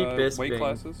Two, Bisping. weight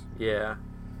classes? Yeah,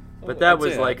 Oh, but that that's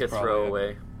was it, like a that's probably it.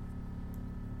 throwaway.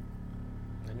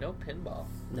 No pinball.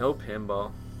 No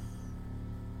pinball.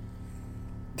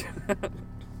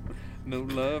 No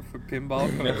love for pinball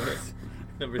codes.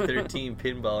 Number 13,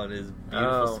 pinball, and his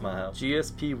beautiful smile.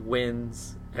 GSP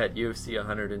wins at UFC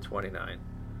 129.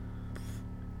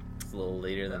 It's a little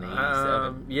later than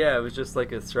 87. Yeah, it was just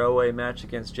like a throwaway match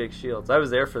against Jake Shields. I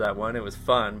was there for that one. It was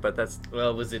fun, but that's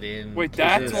Well, was it in? Wait, in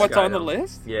that's the what's on the Skydome.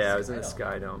 list? Yeah, I was in the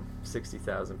Skydome. Skydome.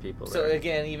 60,000 people So there.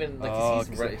 again, even like 'cause Oh, he's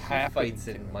 'cause right, it he happened fights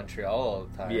to- in Montreal all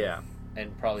the time. Yeah.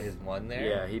 and probably has won there.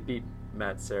 Yeah, he beat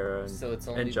Matt Serra and, So it's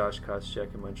only- and Josh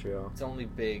Koscheck in Montreal. It's only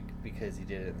big because he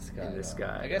did it in the Skydome. In the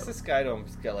Skydome. I guess the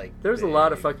Skydome's got like. There's a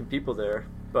lot of big- fucking people there,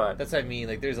 but That's what I mean.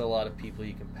 Like, there's a lot of people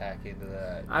you can pack into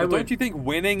that. I But would, don't you think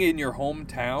winning in your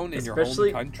hometown, in your home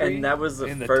especially, country, and that was the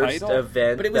in the first title?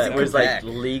 event But it was that in was like Quebec.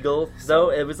 legal. Though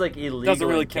it was like illegal Doesn't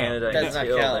really in count. Canada Does not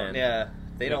until count. then. Yeah,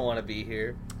 they Yeah. don't want to be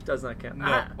here. Does not count.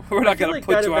 No, we're not I feel gonna like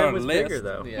put that you event on a was list. bigger,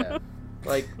 though. Yeah.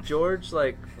 Like George,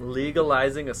 like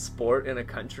legalizing a sport in a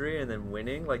country and then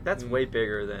winning, like that's way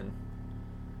bigger than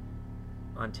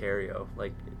Ontario.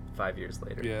 Like 5 years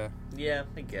later, Yeah. Yeah,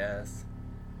 I guess.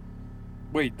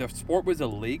 Wait, the sport was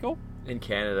illegal? in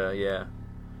Canada, yeah,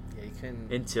 Yeah, you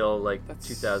couldn't. until like That's-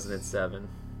 2007.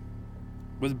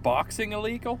 Was boxing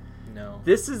illegal? No.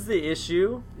 This is the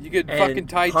issue. You could And fucking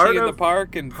Tai Chi part in the of-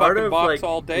 park and part fucking of, box like,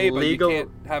 all day, legal- but you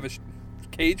can't have a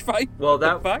cage fight? Well, What the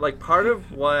that fuck? like part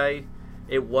of why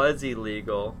it was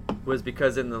illegal was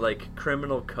because in the like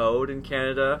criminal code in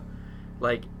Canada,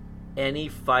 like any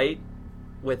fight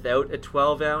without a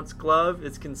 12-ounce glove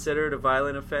is considered a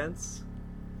violent offense.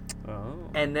 Oh.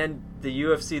 And then the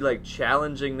UFC like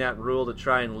challenging that rule to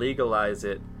try and legalize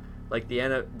it, like the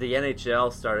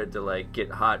NHL started to like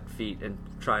get hot feet and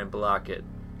try and block it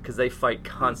because they fight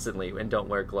constantly and don't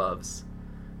wear gloves.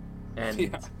 And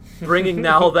Yeah. bringing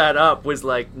all that up was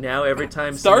like now every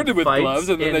time Started someone with fights gloves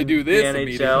and then in they do this the NHL,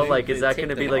 immediately. like is They that take going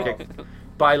to be them like off.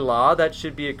 by law that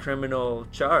should be a criminal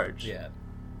charge? Yeah.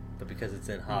 But because it's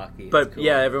in hockey. But it's cool.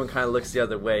 yeah, everyone kind of looks the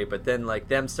other way. But then like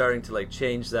them starting to like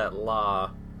change that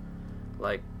law,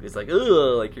 like it's like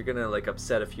ugh, like you're gonna like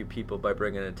upset a few people by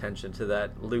bringing attention to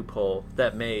that loophole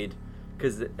that made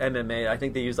because MMA I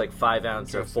think they use like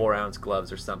 5-ounce or Interesting. 4-ounce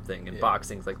gloves or something, and Yeah.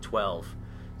 boxing's like 12.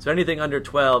 So anything under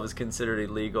 12 is considered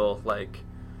illegal. Like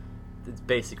it's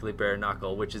basically bare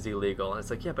knuckle, which is illegal. And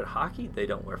it's like yeah, but hockey they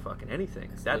don't wear fucking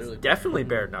anything. It's That's literally definitely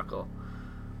bare knuckle.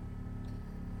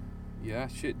 Yeah,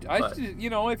 shit. But- You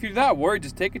know, if you're that worried,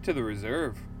 just take it to the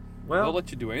reserve. They'll Well,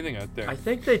 let you do anything out there. I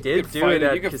think they You did could do fight it a-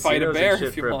 at you could fight a casinos bear and shit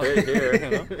if you for a want. bit here. You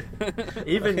know?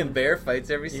 Even- Fucking bear fights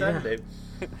every Yeah. Sunday.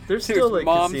 There's There's still like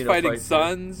moms casino fighting fights here.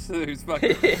 sons. There's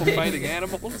fucking people fighting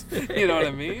animals. You know what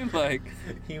I mean? Like,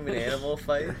 Human animal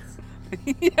fights.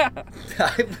 yeah.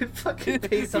 I would fucking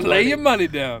pay some Lay money. your money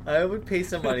down. I would pay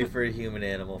some money for a human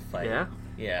animal fight. Yeah?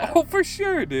 Yeah. Oh, for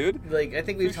sure, dude. Like I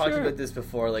think we've For talked sure. about this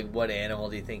before. Like, what animal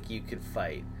do you think you could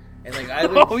fight? And like, I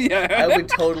would, Oh, yeah. I would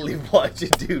totally watch a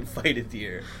dude fight a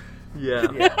deer. Yeah.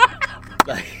 Yeah.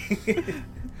 Like,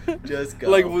 just go.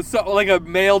 Like like a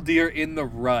male deer in the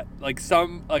rut, like a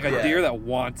Yeah. deer that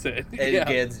wants it. And Yeah.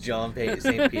 against John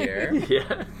St. Pierre,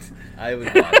 Yeah. I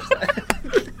would watch that.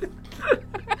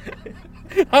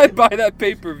 I'd buy that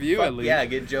pay-per-view at least. Yeah,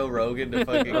 get Joe Rogan to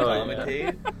fucking Oh,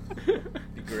 commentate.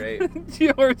 Be great.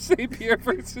 George St. Pierre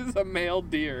versus a male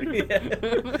deer.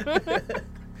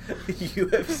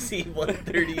 UFC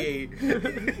 138.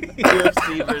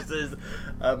 UFC versus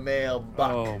a male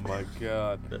buck. Oh my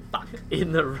god. Buck.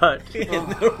 In the rut. In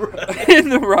the rut. In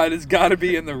the rut. It's got to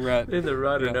be in the rut. In the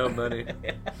rut or Yeah. no money.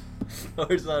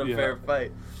 Or it's not a Yeah. fair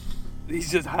fight.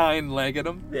 He's just hind-legged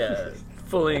him. Yeah.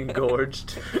 Fully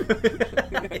engorged.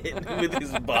 With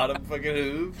his bottom fucking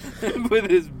hoof. With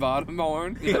his bottom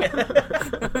horn. Yeah.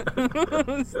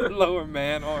 It's the lower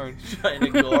man horn. Trying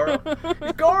to gore him.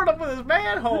 He's goring him with his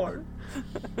man horn.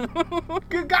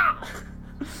 Good God.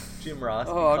 Jim Ross.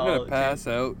 Oh, I'm gonna pass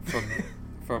out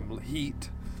from heat,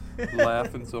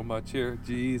 laughing so much here.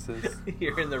 Jesus.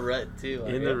 You're in the rut too.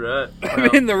 In the rut. I'm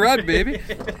in the rut, baby.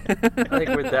 I think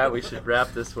with that we should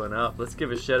wrap this one up. Let's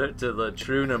give a shout out to the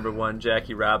true number one,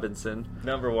 Jackie Robinson.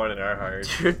 Number one in our hearts.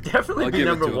 Definitely I'll be give it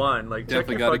number to him. one. Like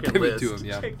Definitely check your gotta fucking give list. it to him.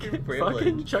 Yeah. Check your Fucking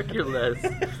privilege. check your list.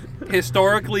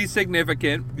 Historically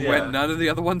significant Yeah. when none of the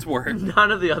other ones were.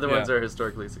 None of the other ones Yeah. are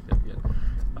historically significant.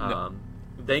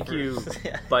 Thank you,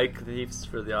 Yeah. Bike Thieves,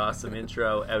 for the awesome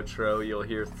intro, outro. You'll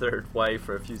hear Third Wife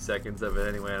for a few seconds of it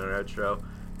anyway on our outro.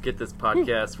 Get this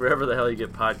podcast wherever the hell you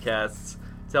get podcasts.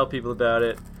 Tell people about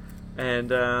it.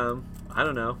 And, I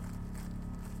don't know.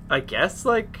 I guess,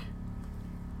 like,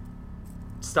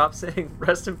 stop saying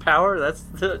rest in power. That's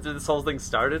this whole thing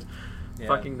started. Yeah.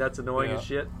 Fucking, that's annoying Yeah. as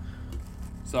shit.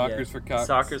 Soccer's Yeah. for cocks.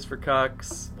 Soccer's for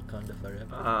cucks. Wakanda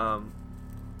forever.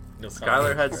 Skylar No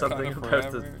comment. had Wakanda something about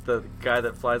forever. the guy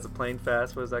that flies a plane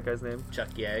fast. What is that guy's name? Chuck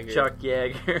Yeager. Chuck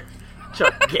Yeager.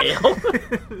 Chuck Gale.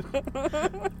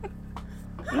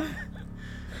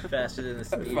 Faster than the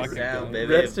speed of Fucking sound, God.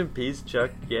 baby. Rest in peace,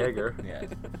 Chuck Yeager. Yeah.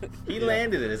 He Yeah.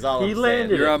 landed it. Is all He I'm saying.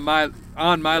 landed You're it.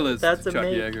 on my list, That's a Chuck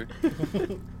make.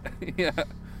 Yeager. Yeah.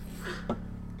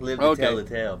 Live to Okay. tell the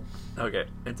tale. Okay,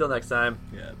 until next time.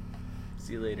 Yeah.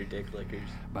 See you later, dick lickers.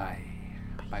 Bye.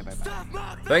 Bye.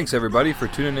 Bye. Thanks everybody for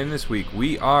tuning in this week.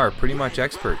 We are Pretty Much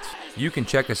Experts. You can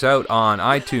check us out on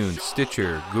iTunes,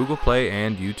 Stitcher, Google Play,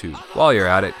 and YouTube. While you're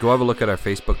at it, go have a look at our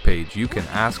Facebook page. You can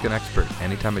ask an expert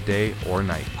any time of day or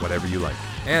night, whatever you like.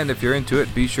 And if you're into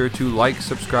it, be sure to like,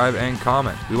 subscribe, and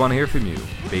comment. We want to hear from you,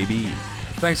 baby.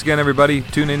 Thanks again, everybody.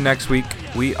 Tune in next week.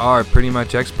 We are Pretty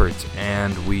Much Experts,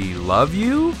 and we love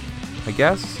you, I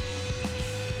guess.